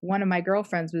 And one of my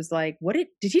girlfriends was like, did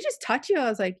he just touch you? I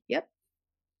was like, yep.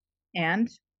 And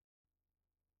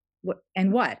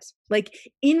what? Like,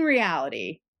 in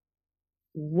reality,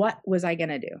 what was I going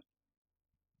to do?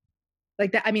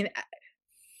 Like that. I mean,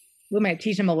 what am I going to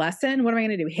teach him a lesson? What am I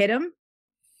going to do? Hit him?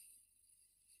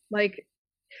 Like,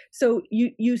 so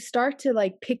you start to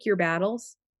like pick your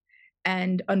battles,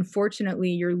 and unfortunately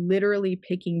you're literally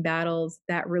picking battles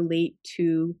that relate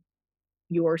to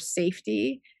your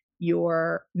safety,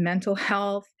 your mental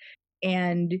health,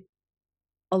 and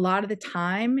a lot of the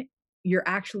time you're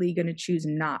actually going to choose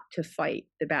not to fight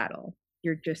the battle.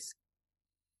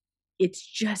 It's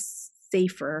just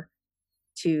safer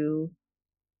to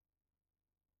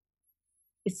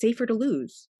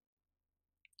lose.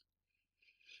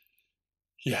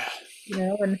 Yeah.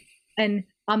 And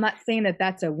I'm not saying that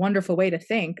that's a wonderful way to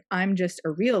think. I'm just a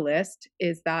realist,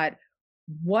 is that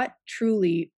what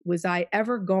truly was I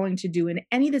ever going to do in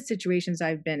any of the situations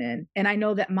I've been in? And I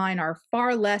know that mine are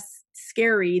far less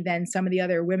scary than some of the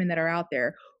other women that are out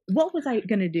there. What was I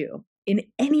going to do in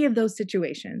any of those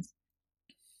situations?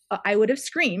 I would have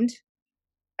screamed.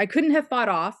 I couldn't have fought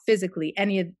off physically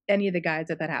any of the guys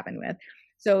that happened with.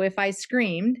 So if I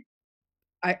screamed,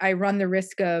 I run the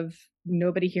risk of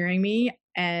nobody hearing me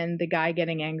and the guy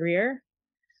getting angrier.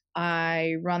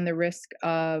 I run the risk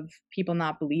of people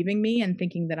not believing me and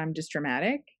thinking that I'm just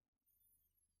dramatic.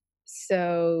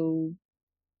 So,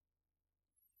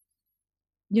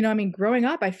 growing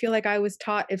up, I feel like I was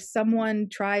taught if someone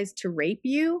tries to rape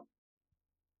you,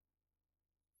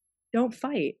 don't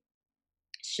fight.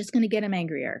 It's just going to get him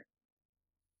angrier.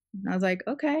 And I was like,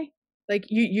 okay. Like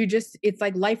you just, it's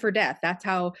like life or death. That's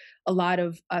how a lot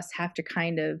of us have to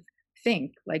kind of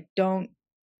think. Like, don't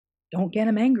get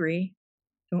him angry.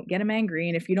 Don't get him angry.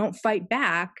 And if you don't fight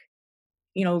back,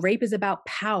 rape is about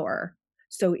power.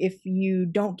 So if you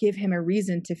don't give him a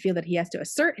reason to feel that he has to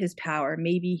assert his power,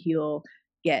 maybe he'll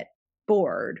get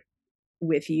bored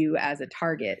with you as a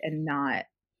target and not,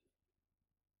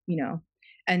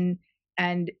 and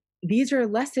and these are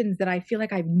lessons that I feel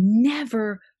like I've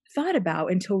never thought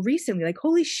about until recently. Like,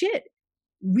 holy shit,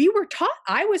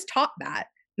 I was taught that.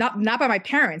 Not by my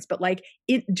parents, but like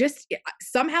it just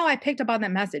somehow I picked up on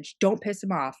that message. Don't piss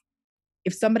him off.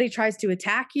 If somebody tries to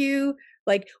attack you,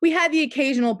 like we had the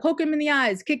occasional poke him in the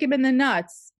eyes, kick him in the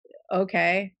nuts.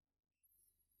 Okay.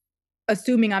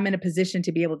 Assuming I'm in a position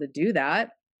to be able to do that.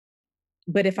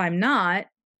 But if I'm not,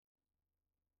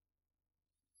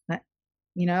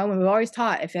 we've always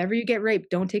taught if ever you get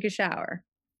raped, don't take a shower.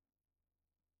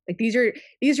 Like these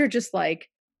are just like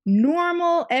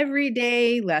normal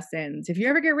everyday lessons. If you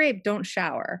ever get raped, don't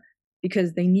shower,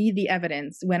 because they need the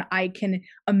evidence, when I can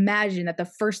imagine that the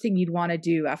first thing you'd want to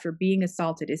do after being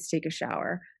assaulted is take a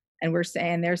shower.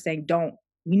 And they're saying, don't,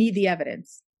 we need the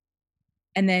evidence.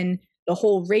 And then the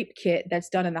whole rape kit that's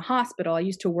done in the hospital. I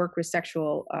used to work with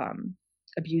sexual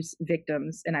abuse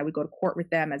victims, and I would go to court with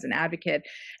them as an advocate,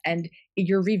 and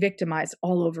you're re-victimized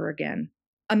all over again.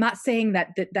 I'm not saying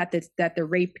that the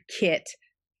rape kit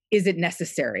isn't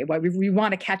necessary. We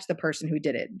want to catch the person who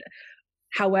did it.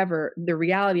 However, the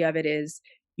reality of it is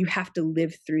you have to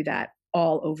live through that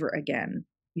all over again.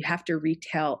 You have to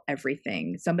retell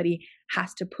everything. Somebody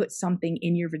has to put something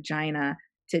in your vagina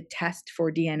to test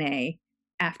for DNA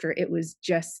after it was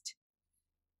just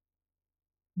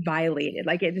violated.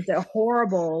 Like, it's a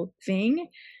horrible thing.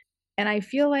 And I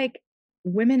feel like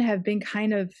women have been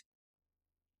kind of,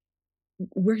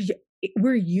 we're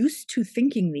used to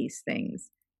thinking these things.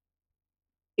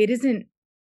 It isn't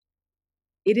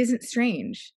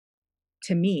strange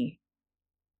to me.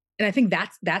 And I think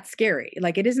that's scary.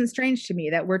 Like, it isn't strange to me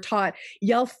that we're taught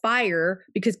yell fire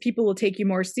because people will take you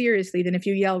more seriously than if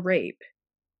you yell rape.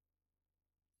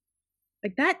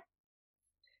 Like that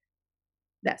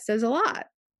says a lot,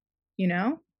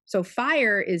 So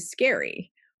fire is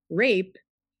scary. Rape,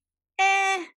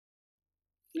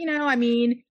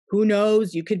 who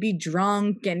knows? You could be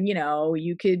drunk and,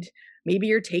 you could, maybe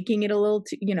you're taking it a little,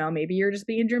 maybe you're just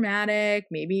being dramatic.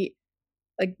 Maybe,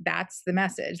 like, that's the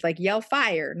message. Like, yell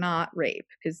fire, not rape,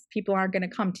 because people aren't going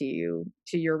to come to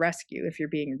your rescue if you're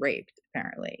being raped,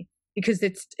 apparently, because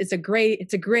it's a gray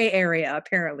area,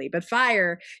 apparently. But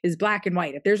fire is black and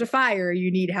white. If there's a fire, you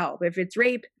need help. If it's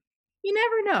rape, you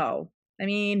never know. I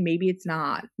mean, maybe it's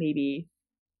not. Maybe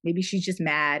she's just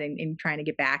mad and trying to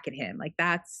get back at him. Like,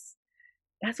 that's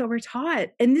what we're taught.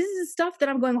 And this is stuff that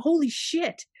I'm going, holy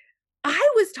shit.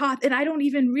 I was taught, and I don't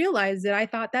even realize that. I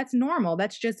thought that's normal.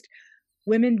 That's just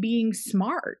women being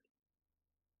smart.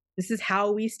 This is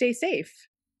how we stay safe.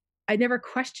 I never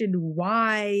questioned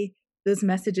why those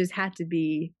messages had to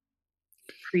be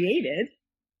created.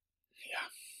 Yeah.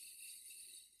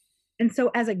 And so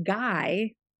as a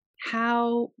guy,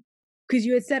 because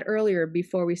you had said earlier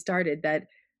before we started that,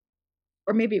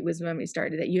 or maybe it was when we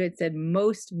started, that you had said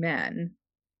most men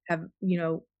have,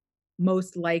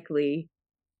 most likely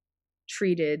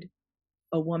treated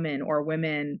a woman or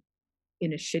women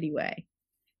in a shitty way.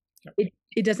 Yep.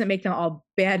 It doesn't make them all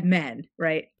bad men,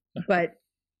 right? But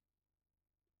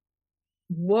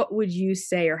what would you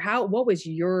say, or what was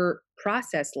your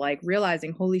process like,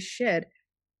 realizing, holy shit,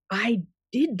 I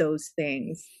did those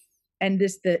things, and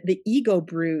the ego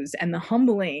bruise and the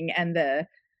humbling and the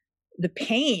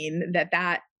pain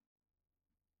that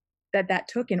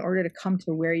took in order to come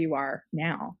to where you are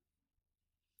now?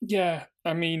 Yeah,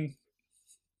 I mean,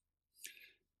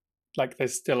 like,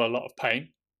 there's still a lot of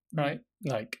pain, right?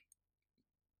 Like,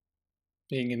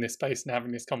 being in this space and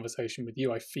having this conversation with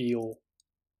you, I feel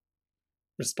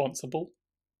responsible.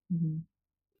 Mm-hmm.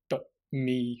 But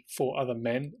me, for other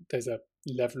men, there's a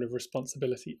level of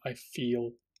responsibility I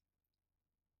feel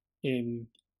in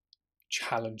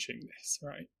challenging this,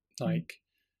 right? Like,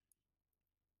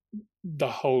 the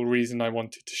whole reason I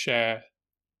wanted to share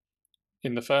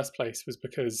in the first place was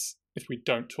because if we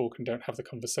don't talk and don't have the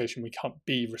conversation, we can't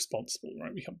be responsible,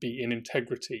 right? We can't be in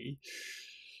integrity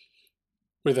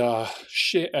with our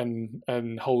shit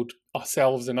and hold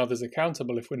ourselves and others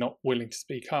accountable if we're not willing to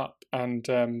speak up. And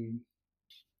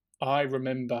I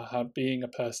remember being a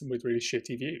person with really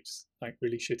shitty views, like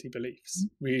really shitty beliefs,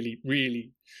 really,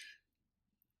 really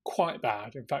quite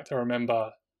bad. In fact, I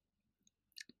remember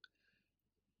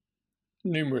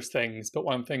numerous things, but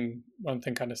one thing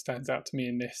kind of stands out to me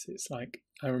in this. It's like,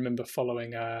 I remember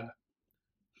following an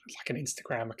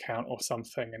Instagram account or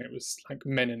something, and it was like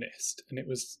Meninist, and it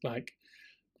was like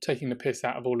taking the piss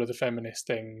out of all of the feminist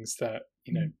things that,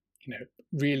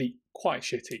 really quite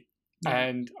shitty. Yeah.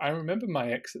 And I remember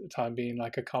my ex at the time being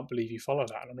like, I can't believe you follow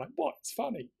that. And I'm like, what? It's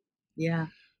funny. Yeah.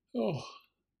 Oh,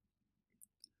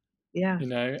 Yeah.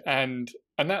 and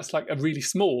that's like a really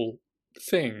small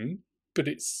thing, but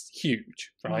it's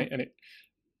huge, right? Yeah. And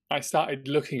I started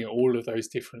looking at all of those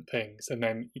different things and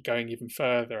then going even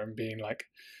further and being like,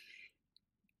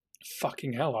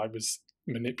 fucking hell, I was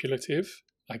manipulative.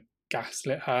 I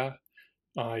gaslit her.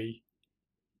 I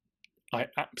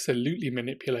absolutely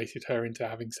manipulated her into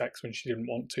having sex when she didn't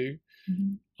want to.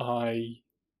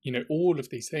 Mm-hmm. All of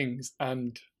these things.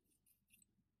 And,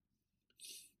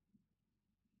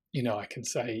 I can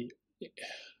say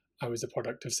I was a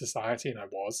product of society, and I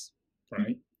was,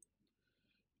 right?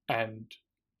 Mm-hmm.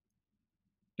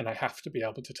 And I have to be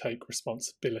able to take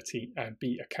responsibility and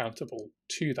be accountable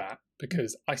to that,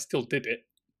 because I still did it,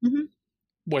 mm-hmm.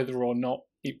 whether or not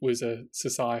it was a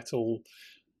societal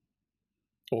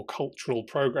or cultural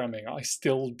programming. I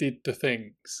still did the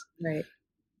things, right?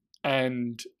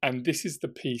 And this is the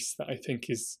piece that I think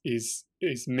is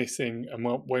missing, and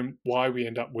why we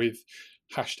end up with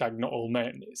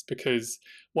 #NotAllMen is because,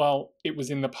 well, it was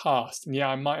in the past, and yeah,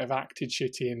 I might have acted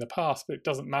shitty in the past, but it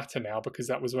doesn't matter now because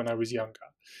that was when I was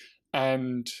younger,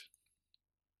 and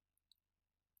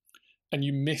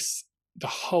you miss the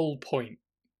whole point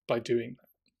by doing that.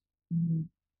 Mm-hmm.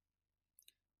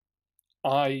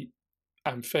 I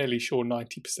am fairly sure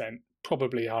 90%,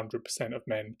 probably 100% of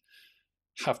men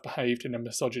have behaved in a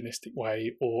misogynistic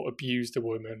way or abused a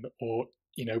woman, or,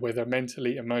 whether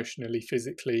mentally, emotionally,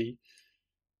 physically,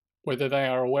 whether they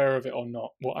are aware of it or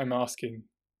not. What I'm asking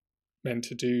men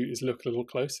to do is look a little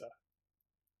closer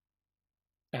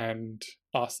and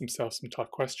ask themselves some tough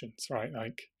questions, right?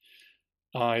 Like,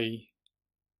 I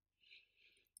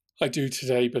do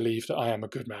today believe that I am a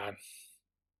good man,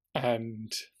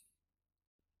 and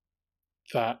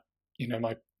that,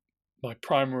 my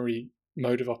primary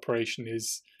mode of operation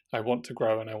is I want to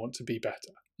grow and I want to be better,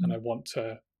 mm-hmm. and I want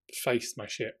to face my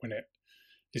shit when it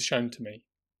is shown to me,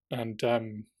 and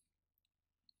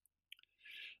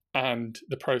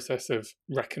the process of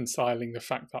reconciling the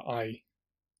fact that I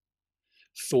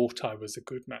thought I was a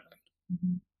good man,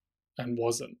 mm-hmm. and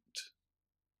wasn't,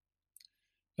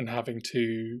 and having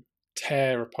to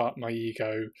tear apart my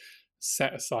ego,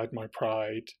 set aside my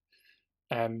pride,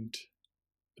 and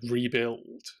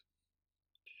rebuild,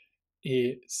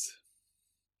 it's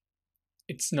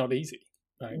not easy,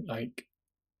 right? Mm-hmm. Like,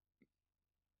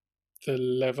 the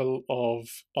level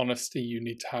of honesty you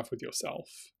need to have with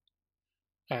yourself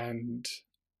and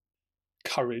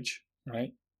courage,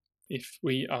 right? If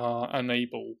we are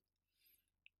unable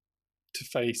to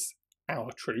face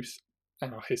our truth,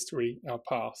 our history, our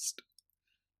past,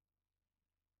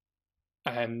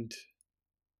 and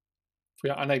if we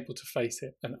are unable to face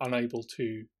it and unable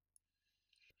to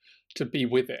be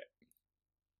with it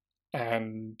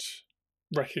and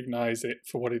recognize it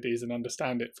for what it is and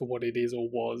understand it for what it is or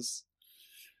was,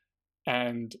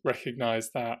 and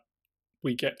recognize that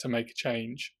we get to make a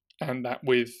change, and that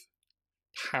with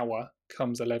power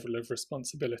comes a level of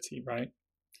responsibility, right?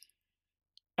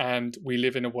 And we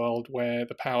live in a world where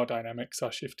the power dynamics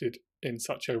are shifted in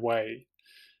such a way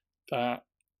that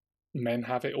men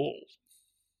have it all.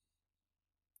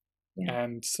 Yeah.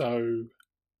 And so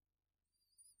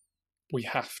we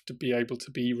have to be able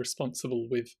to be responsible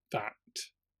with that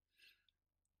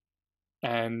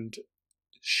and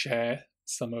share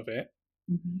some of it,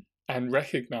 mm-hmm. and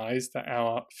recognize that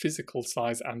our physical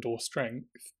size and or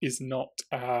strength is not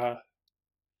an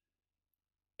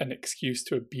excuse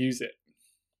to abuse it.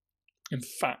 In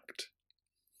fact,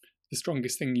 the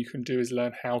strongest thing you can do is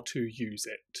learn how to use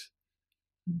it,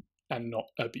 mm-hmm. and not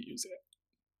abuse it.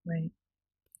 Right.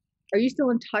 Are you still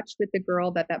in touch with the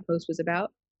girl that post was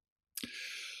about?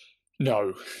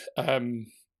 No.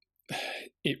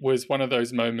 It was one of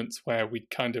those moments where we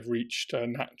kind of reached a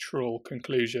natural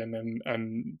conclusion,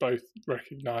 and both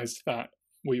recognized that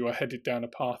we were headed down a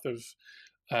path of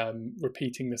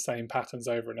repeating the same patterns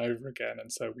over and over again.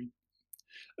 And so we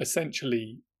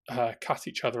essentially cut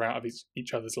each other out of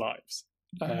each other's lives,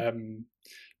 mm-hmm.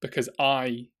 Because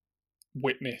I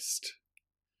witnessed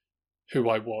who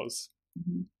I was.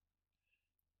 Mm-hmm.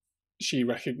 She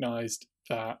recognized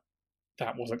that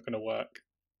wasn't going to work.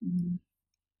 Mm-hmm.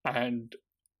 And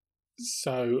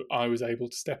so I was able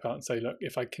to step out and say, look,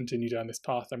 if I continue down this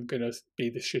path, I'm going to be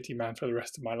this shitty man for the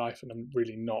rest of my life, and I'm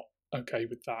really not okay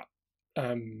with that.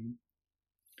 And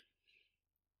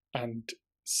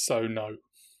so, no.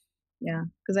 Yeah,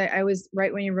 because I was,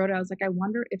 right when you wrote it, I was like, I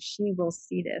wonder if she will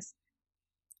see this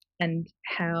and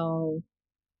how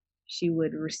she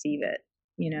would receive it,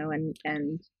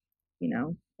 and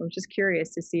I was just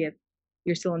curious to see if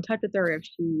you're still in touch with her, if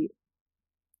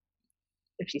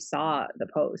she saw the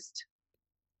post.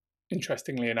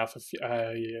 Interestingly enough,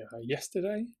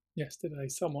 yesterday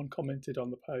someone commented on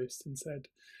the post and said,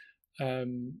 I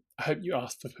hope you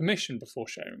asked for permission before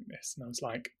sharing this. And I was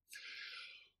like,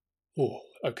 oh,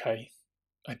 okay,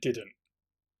 I didn't.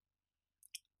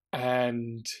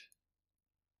 And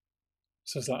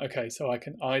so I was like, okay, so I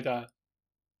can either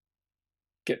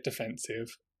get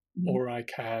defensive or I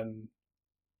can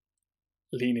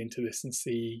lean into this and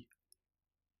see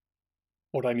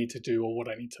what I need to do or what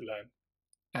I need to learn.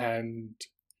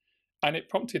 And it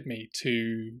prompted me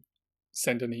to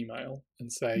send an email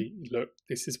and say, look,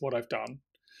 this is what I've done.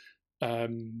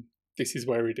 This is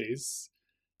where it is.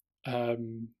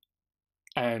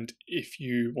 And if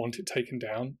you want it taken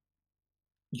down,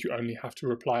 you only have to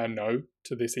reply a no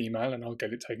to this email and I'll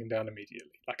get it taken down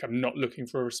immediately. Like, I'm not looking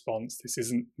for a response. This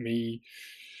isn't me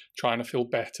trying to feel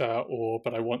better,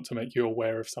 but I want to make you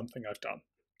aware of something I've done.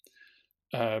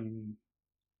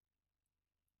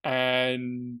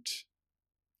 And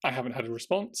I haven't had a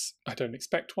response. I don't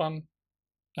expect one.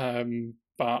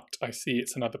 But I see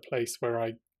it's another place where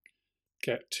I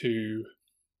get to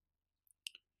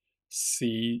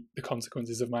see the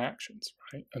consequences of my actions,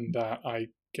 right? And that I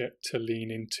get to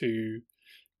lean into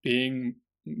being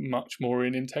much more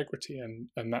in integrity,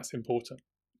 and that's important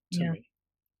to me.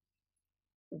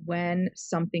 When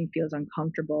something feels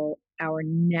uncomfortable, our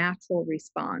natural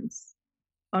response,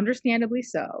 understandably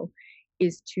so,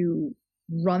 is to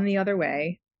run the other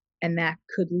way. And that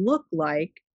could look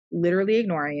like literally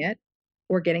ignoring it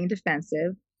or getting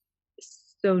defensive.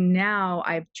 So now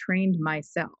I've trained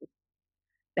myself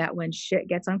that when shit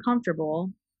gets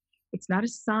uncomfortable, it's not a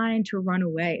sign to run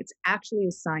away. It's actually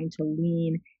a sign to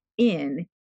lean in,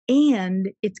 and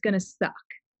it's going to suck.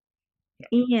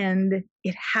 And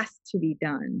it has to be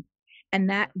done. And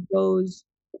that goes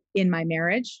in my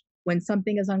marriage when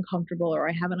something is uncomfortable, or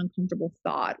I have an uncomfortable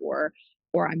thought, or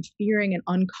I'm fearing an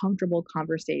uncomfortable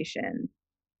conversation.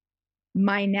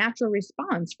 My natural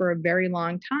response for a very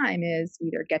long time is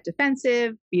either get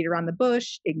defensive, beat around the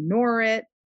bush, ignore it,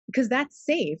 because that's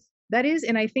safe. That is,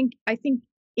 and I think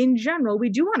in general, we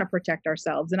do want to protect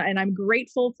ourselves. And I'm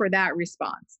grateful for that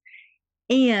response.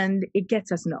 And it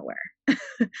gets us nowhere.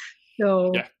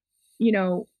 So,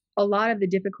 a lot of the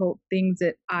difficult things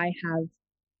that I have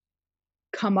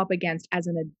come up against as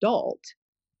an adult,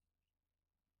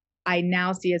 I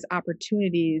now see as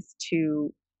opportunities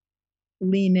to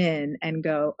lean in and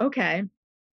go, okay,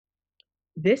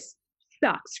 this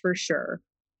sucks for sure.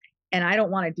 And I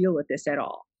don't want to deal with this at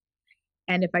all.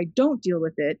 And if I don't deal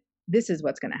with it, this is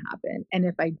what's going to happen. And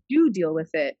if I do deal with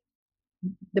it,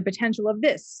 the potential of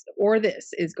this or this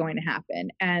is going to happen.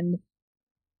 And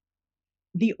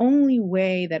the only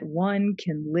way that one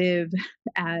can live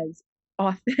as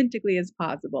authentically as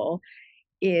possible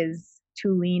is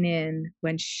to lean in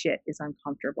when shit is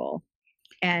uncomfortable.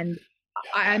 And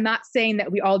I'm not saying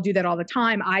that we all do that all the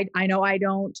time. I know I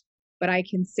don't, but I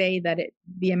can say that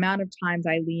the amount of times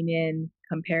I lean in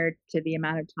compared to the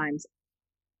amount of times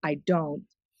I don't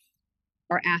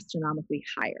are astronomically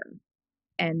higher.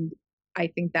 And I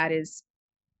think that is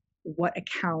what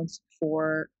accounts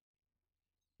for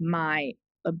my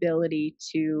ability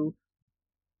to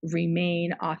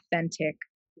remain authentic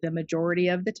the majority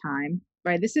of the time,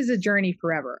 right? This is a journey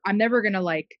forever. I'm never going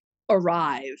to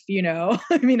arrive,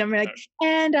 I mean, I'm like,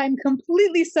 and I'm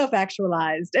completely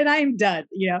self-actualized and I'm done,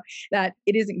 that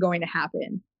it isn't going to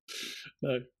happen.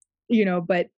 No.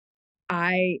 But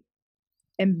I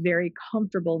am very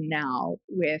comfortable now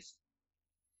with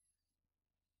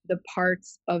the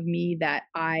parts of me that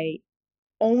I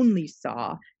only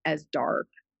saw as dark,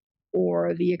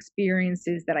 or the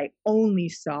experiences that I only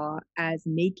saw as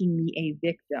making me a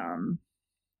victim,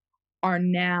 are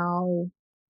now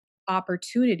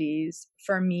opportunities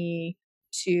for me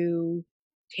to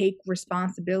take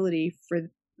responsibility for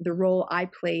the role I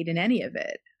played in any of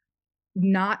it.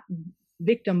 Not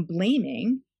victim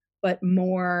blaming, but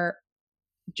more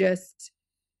just,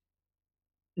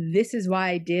 this is why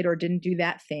I did or didn't do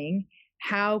that thing.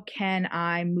 How can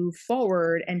I move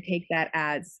forward and take that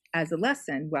as a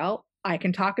lesson? Well, I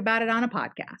can talk about it on a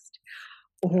podcast,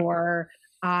 or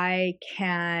I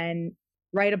can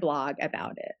write a blog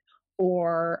about it,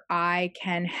 or I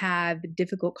can have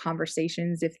difficult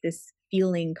conversations if this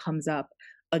feeling comes up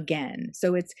again.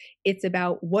 So it's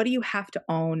about, what do you have to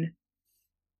own?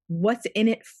 What's in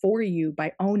it for you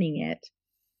by owning it?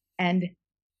 And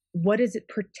what is it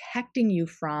protecting you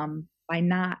from by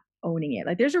not owning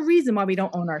it? There's a reason why we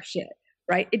don't own our shit,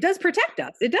 right? It does protect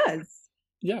us. It does.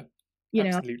 Yeah,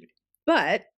 absolutely.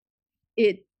 But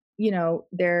it,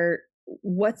 there,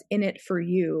 what's in it for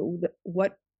you?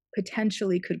 What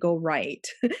potentially could go right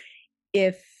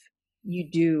if you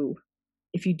do,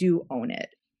 if you do own it,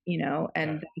 Yeah.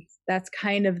 and that's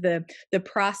kind of the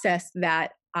process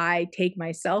that I take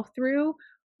myself through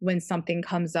when something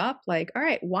comes up, like, all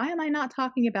right, why am I not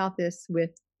talking about this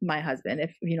with my husband?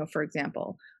 If, for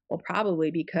example, well,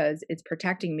 probably because it's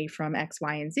protecting me from X,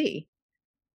 Y, and Z.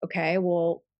 Okay,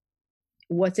 well,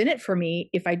 what's in it for me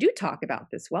if I do talk about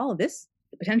this? Well, this,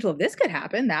 the potential of this could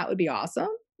happen. That would be awesome,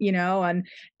 and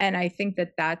I think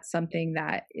that that's something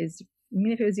that is. I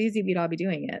mean, if it was easy, we'd all be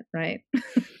doing it, right?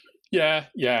 Yeah,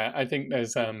 yeah. I think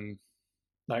there's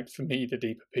like for me the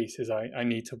deeper piece is I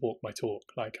need to walk my talk.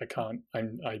 Like I can't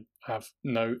I have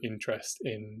no interest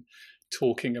in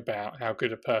talking about how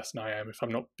good a person I am if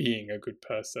I'm not being a good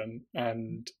person.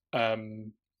 And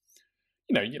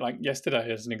like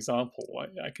yesterday as an example,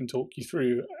 I can talk you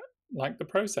through like the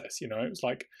process. It was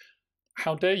like,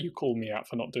 how dare you call me out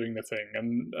for not doing the thing,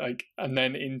 and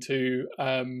then into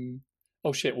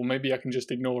oh shit, well maybe I can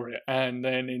just ignore it, and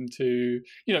then into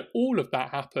all of that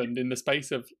happened in the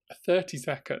space of 30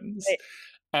 seconds. Right.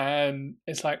 And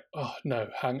it's like, oh no,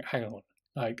 hang on,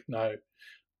 like no,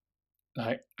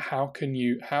 like how can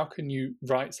you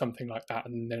write something like that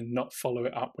and then not follow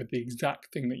it up with the exact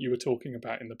thing that you were talking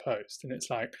about in the post? And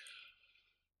it's like,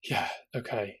 yeah,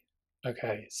 okay,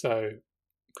 so I'm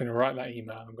going to write that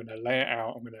email, I'm going to lay it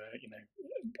out, I'm going to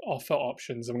offer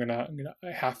options, I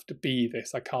have to be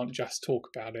this, I can't just talk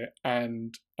about it.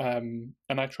 And I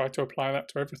try to apply that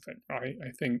to everything, right?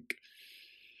 I think,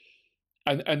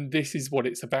 and this is what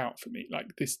it's about for me,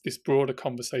 like this broader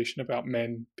conversation about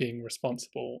men being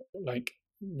responsible. Like,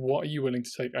 what are you willing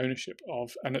to take ownership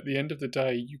of? And at the end of the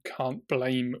day, you can't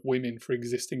blame women for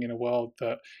existing in a world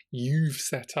that you've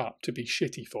set up to be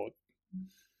shitty for,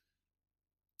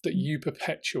 that you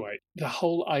perpetuate. The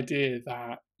whole idea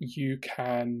that you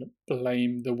can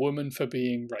blame the woman for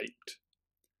being raped,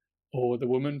 or the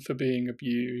woman for being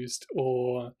abused,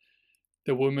 or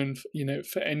the woman,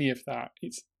 for any of that,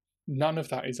 it's none of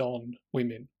that is on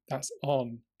women. That's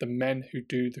on the men who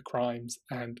do the crimes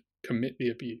and commit the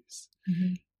abuse.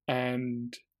 Mm-hmm.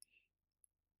 And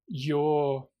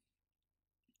your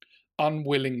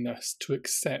unwillingness to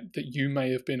accept that you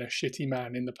may have been a shitty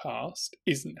man in the past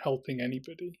isn't helping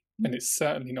anybody. And it's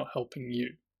certainly not helping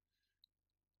you.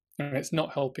 And it's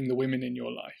not helping the women in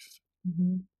your life.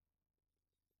 Mm-hmm.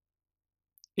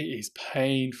 It is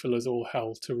painful as all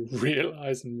hell to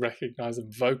realize and recognize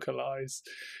and vocalize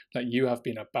that you have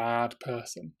been a bad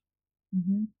person.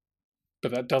 Mm-hmm.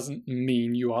 But that doesn't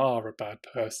mean you are a bad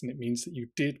person. It means that you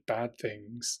did bad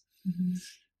things, Mm-hmm.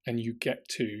 and you get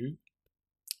to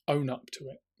own up to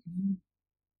it. Mm-hmm.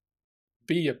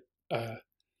 Be a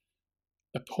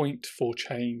point for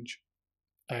change,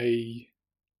 an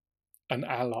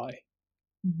ally,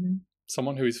 Mm-hmm.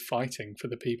 someone who is fighting for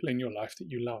the people in your life that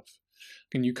you love.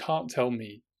 And you can't tell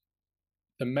me,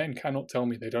 the men cannot tell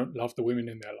me they don't love the women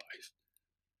in their life.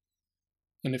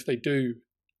 And if they do,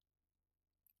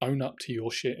 own up to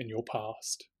your shit in your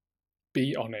past.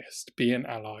 Be honest, be an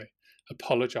ally,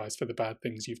 apologize for the bad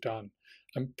things you've done,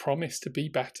 and promise to be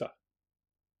better.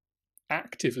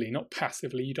 Actively, not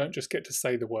passively. You don't just get to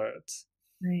say the words.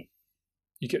 Right.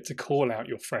 You get to call out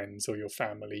your friends or your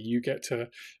family. You get to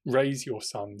raise your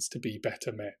sons to be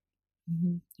better men.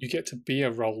 Mm-hmm. You get to be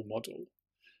a role model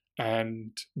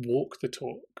and walk the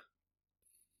talk.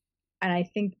 And I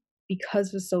think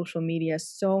because of social media,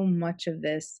 so much of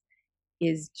this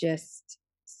is just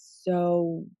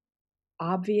so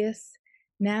obvious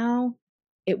now.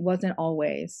 It wasn't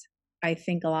always. I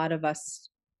think a lot of us,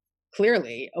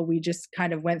 clearly, we just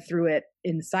kind of went through it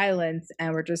in silence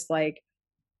and we're just like,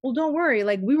 well, don't worry,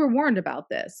 like, we were warned about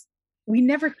this. We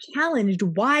never challenged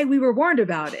why we were warned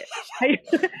about it. Right?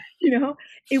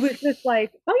 It was just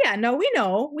like, oh yeah, no, we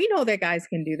know that guys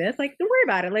can do this. Like, don't worry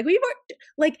about it. Like, we were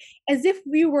like, as if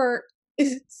we were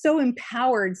so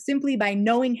empowered simply by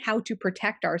knowing how to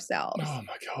protect ourselves. Oh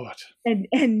my God.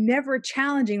 And never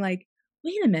challenging, like,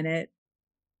 wait a minute,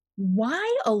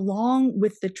 why, along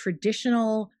with the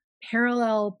traditional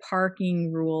parallel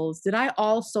parking rules, did I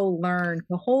also learn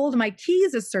to hold my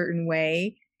keys a certain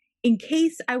way in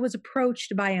case I was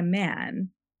approached by a man?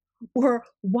 Or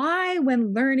why,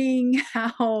 when learning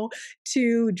how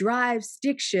to drive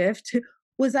stick shift,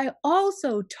 was I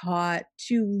also taught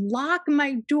to lock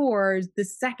my doors the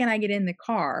second I get in the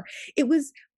car?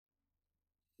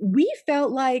 We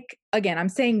felt like, again, I'm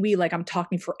saying we, like I'm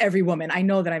talking for every woman. I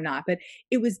know that I'm not, but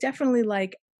it was definitely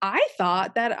like, I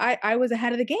thought that I was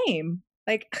ahead of the game.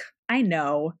 Like, I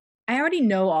know, I already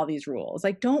know all these rules.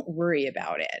 Like, don't worry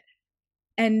about it.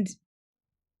 And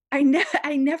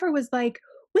I never was like,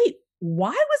 wait, why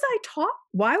was I taught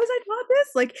this?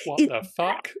 Like, What is the that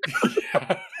fuck?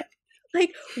 Yeah.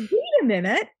 like, wait a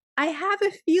minute. I have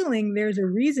a feeling there's a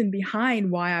reason behind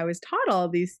why I was taught all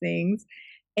of these things.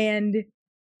 And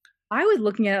I was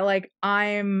looking at it like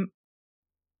I'm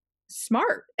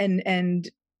smart and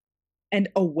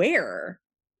aware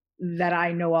that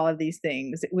I know all of these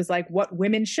things. It was like what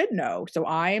women should know. So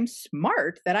I am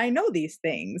smart that I know these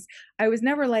things. I was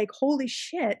never like, holy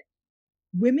shit,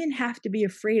 women have to be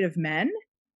afraid of men.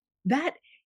 That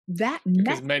that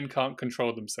Because mess. men can't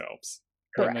control themselves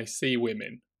when Correct. they see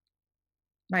women.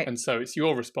 Right. And so it's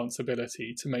your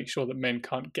responsibility to make sure that men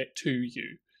can't get to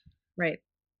you. Right.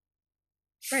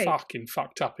 Right. Fucking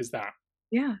fucked up is that?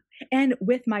 Yeah. And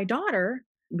with my daughter,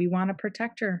 we want to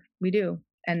protect her. We do.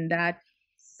 And that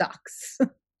sucks.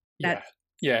 Yeah. That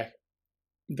Yeah.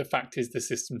 The fact is the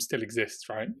system still exists,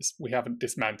 right? We haven't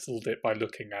dismantled it by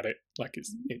looking at it. Like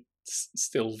it's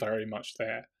still very much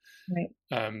there. right.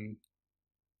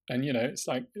 And you know, it's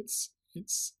like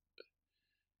it's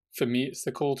for me it's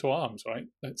the call to arms, right?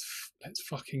 Let's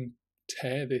fucking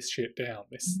tear this shit down.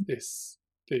 This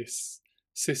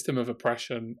system of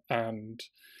oppression and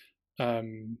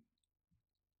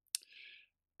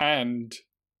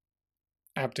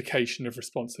abdication of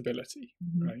responsibility,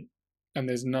 Mm-hmm. right? And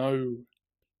there's no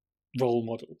role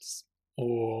models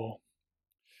or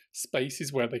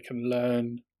spaces where they can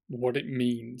learn what it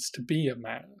means to be a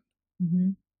man. Mm-hmm.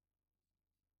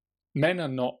 Men are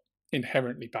not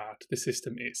inherently bad. The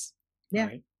system is, Yeah.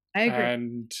 right? I agree.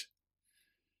 And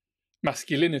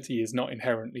masculinity is not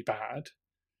inherently bad.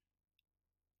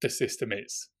 The system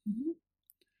is. Mm-hmm.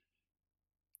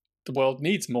 The world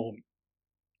needs more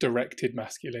directed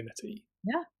masculinity.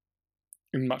 Yeah.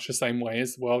 In much the same way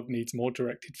as the world needs more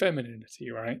directed femininity,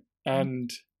 right? And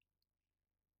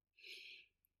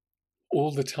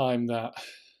all the time that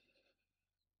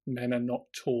men are not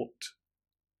taught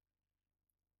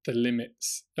the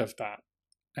limits of that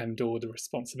and or the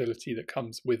responsibility that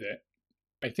comes with it,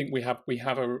 I think we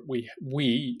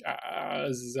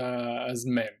as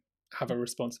men have a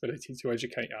responsibility to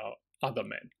educate our other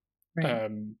men.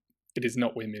 Right. It is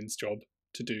not women's job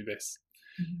to do this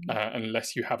Mm-hmm.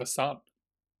 unless you have a son.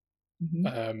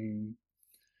 Mm-hmm.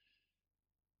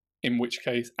 In which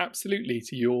case, absolutely,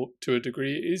 to a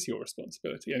degree, it is your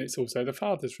responsibility, and it's also the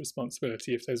father's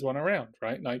responsibility if there's one around,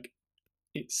 right? Like,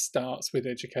 it starts with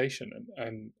education,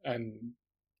 and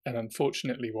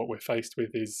unfortunately, what we're faced with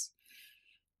is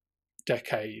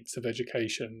decades of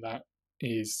education that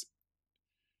is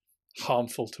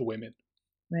harmful to women.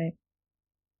 Right.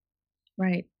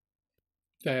 Right.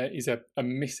 There is a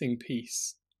missing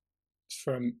piece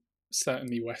from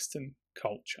certainly Western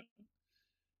culture,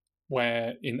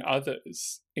 where in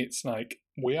others it's like,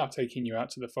 we are taking you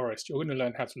out to the forest, you're going to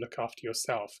learn how to look after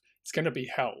yourself, it's going to be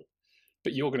hell,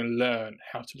 but you're going to learn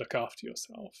how to look after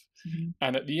yourself,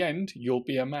 and at the end you'll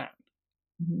be a man.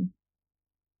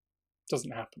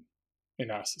 Doesn't happen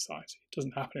in our society, it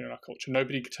doesn't happen in our culture.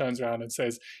 Nobody turns around and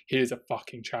says, here's a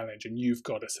fucking challenge and you've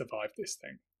got to survive this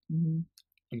thing,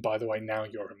 and by the way, now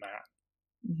you're a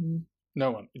man.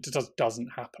 No one. It just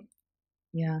doesn't happen.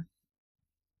 Yeah.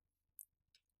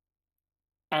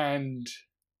 And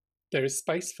there is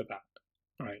space for that,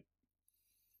 right?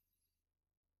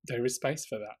 There is space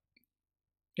for that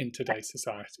in today's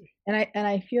society. And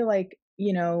I feel like,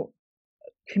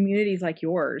 communities like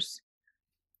yours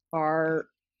are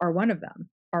one of them,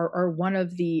 are one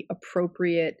of the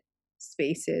appropriate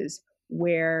spaces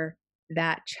where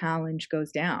that challenge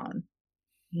goes down.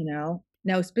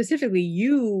 Now specifically,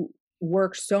 you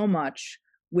work so much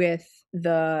with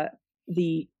the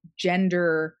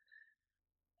gender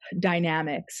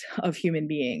dynamics of human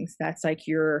beings. That's like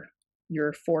your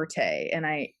forte. And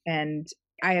I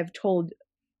have told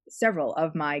several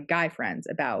of my guy friends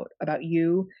about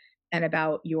you and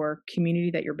about your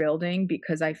community that you're building,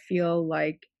 because I feel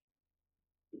like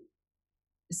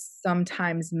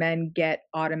sometimes men get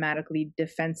automatically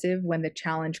defensive when the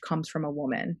challenge comes from a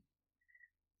woman.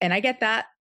 And I get that.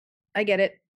 I get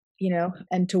it,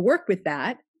 and to work with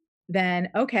that, then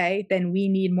okay, then we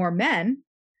need more men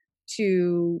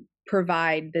to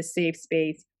provide the safe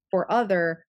space for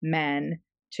other men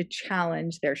to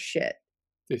challenge their shit.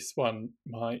 This one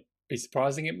might be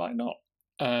surprising, it might not.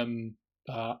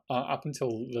 Up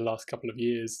until the last couple of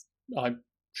years, I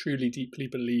truly deeply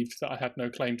believed that I had no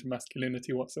claim to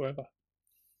masculinity whatsoever.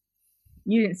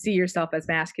 You didn't see yourself as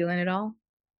masculine at all?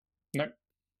 No.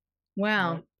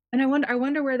 Wow. No. And I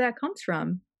wonder where that comes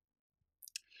from.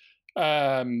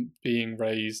 Being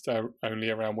raised only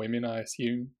around women, I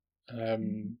assume.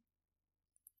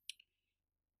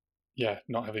 Yeah,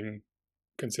 not having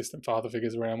consistent father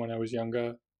figures around when I was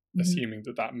younger, assuming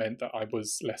that meant that I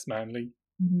was less manly.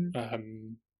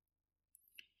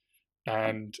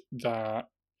 And that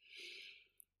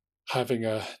having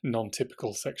a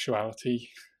non-typical sexuality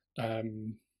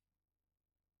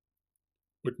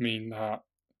would mean that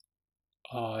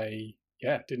I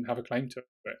didn't have a claim to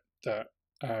it, that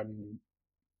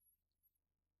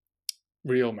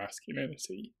real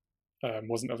masculinity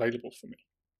wasn't available for me,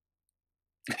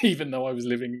 even though I was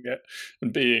living it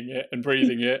and being it and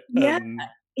breathing it. That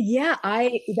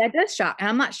does shock, and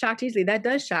I'm not shocked easily. That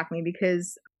does shock me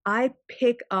because I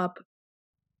pick up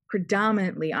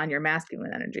predominantly on your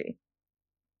masculine energy.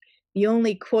 The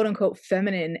only quote unquote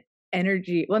feminine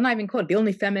energy, well, not even quote, the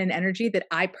only feminine energy that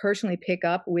I personally pick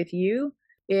up with you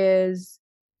is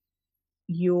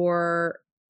your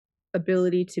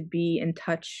ability to be in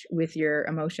touch with your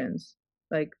emotions.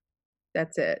 Like,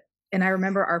 that's it. And I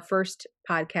remember our first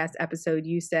podcast episode,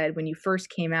 you said when you first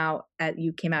came out as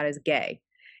gay.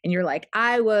 And you're like,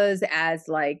 I was as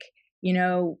like,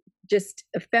 just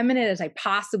effeminate as I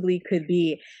possibly could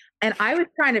be. And I was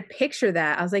trying to picture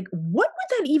that. I was like, what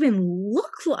would that even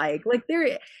look like? Like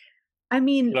we'll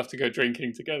have to go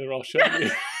drinking together. I'll show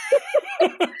you.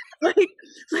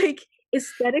 like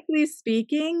aesthetically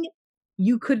speaking,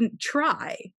 you couldn't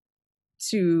try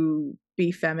to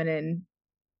be feminine.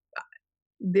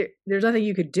 There's nothing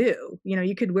you could do.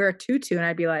 You could wear a tutu and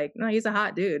I'd be like, no, he's a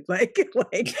hot dude. Like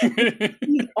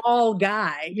he's all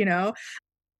guy,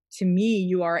 To me,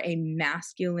 you are a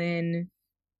masculine,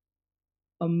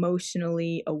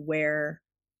 emotionally aware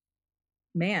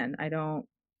man.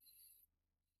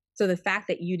 So the fact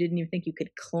that you didn't even think you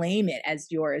could claim it as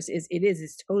yours is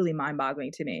totally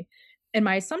mind-boggling to me. And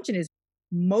my assumption is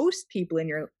most people in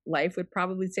your life would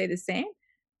probably say the same.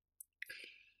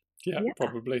 Yeah,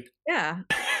 probably. Yeah.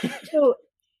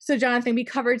 So Jonathan, we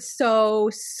covered so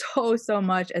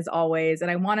much as always. And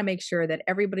I want to make sure that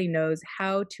everybody knows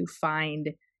how to find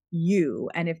you.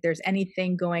 And if there's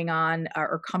anything going on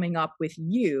or coming up with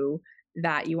you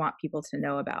that you want people to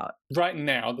know about. Right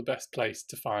now, the best place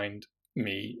to find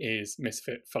me is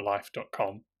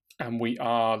misfitforlife.com. And we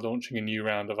are launching a new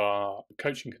round of our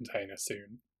coaching container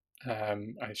soon.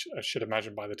 I should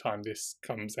imagine by the time this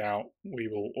comes out, we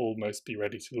will almost be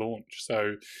ready to launch.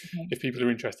 So if people are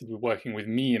interested in working with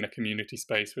me in a community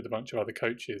space with a bunch of other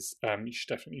coaches, you should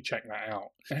definitely check that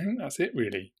out. I think that's it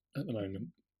really at the moment.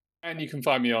 And you can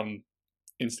find me on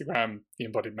Instagram, The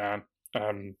Embodied Man.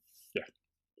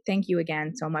 Thank you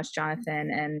again so much, Jonathan.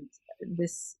 And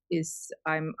this is,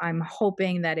 I'm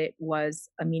hoping that it was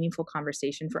a meaningful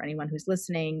conversation for anyone who's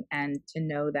listening, and to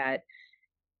know that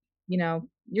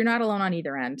you're not alone on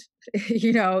either end.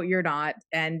 You're not.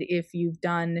 And if you've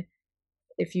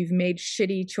made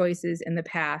shitty choices in the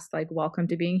past, like, welcome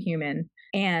to being human.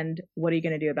 And what are you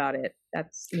going to do about it?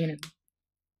 That's,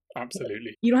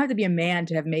 Absolutely. You don't have to be a man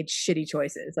to have made shitty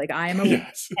choices. Like, I am a woman,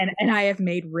 and I have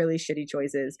made really shitty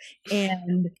choices.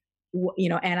 And,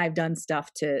 and I've done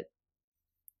stuff to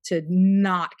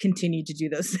not continue to do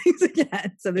those things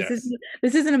again. So this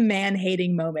isn't a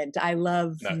man-hating moment. I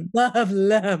love men. But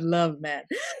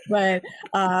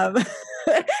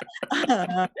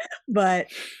but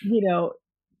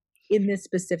in this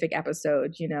specific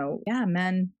episode,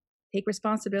 men take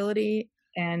responsibility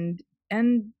and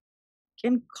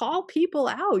call people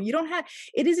out. You don't have,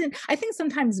 it isn't, I think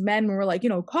sometimes men, when we're like,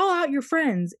 call out your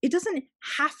friends, it doesn't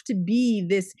have to be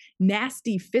this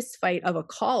nasty fist fight of a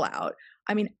call out.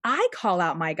 I mean, I call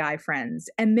out my guy friends,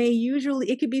 and they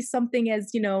usually, it could be something as,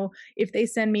 if they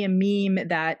send me a meme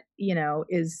that,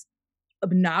 is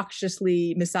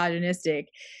obnoxiously misogynistic,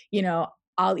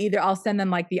 I'll send them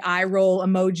like the eye roll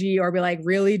emoji, or be like,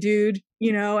 really, dude?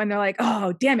 And they're like,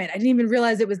 oh, damn it, I didn't even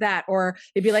realize it was that. Or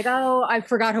they'd be like, oh, I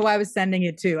forgot who I was sending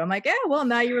it to. I'm like, yeah, well,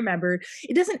 now you remembered.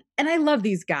 It doesn't, and I love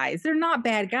these guys. They're not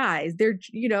bad guys. They're,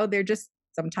 they're just,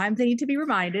 sometimes they need to be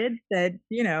reminded that,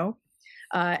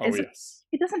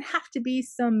 it doesn't have to be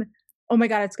some, oh my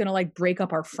God, it's going to like break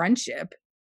up our friendship.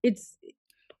 It's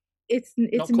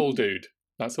not cool, dude.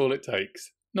 That's all it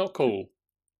takes. Not cool.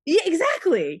 Yeah,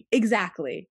 exactly.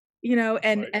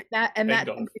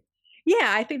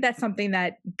 I think that's something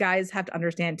that guys have to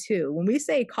understand too. When we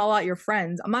say call out your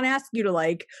friends, I'm not asking you to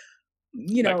like,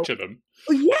 lecture them.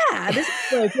 Yeah, this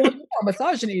is like,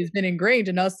 misogyny has been ingrained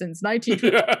in us since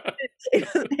 1920.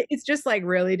 It's just like,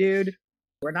 really, dude?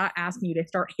 We're not asking you to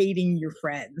start hating your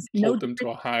friends. Hold them to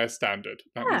a higher standard.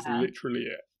 That was literally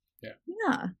it.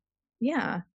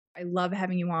 Yeah. I love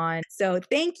having you on. So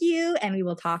thank you, and we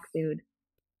will talk soon.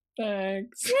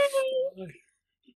 Thanks. Yay. Bye.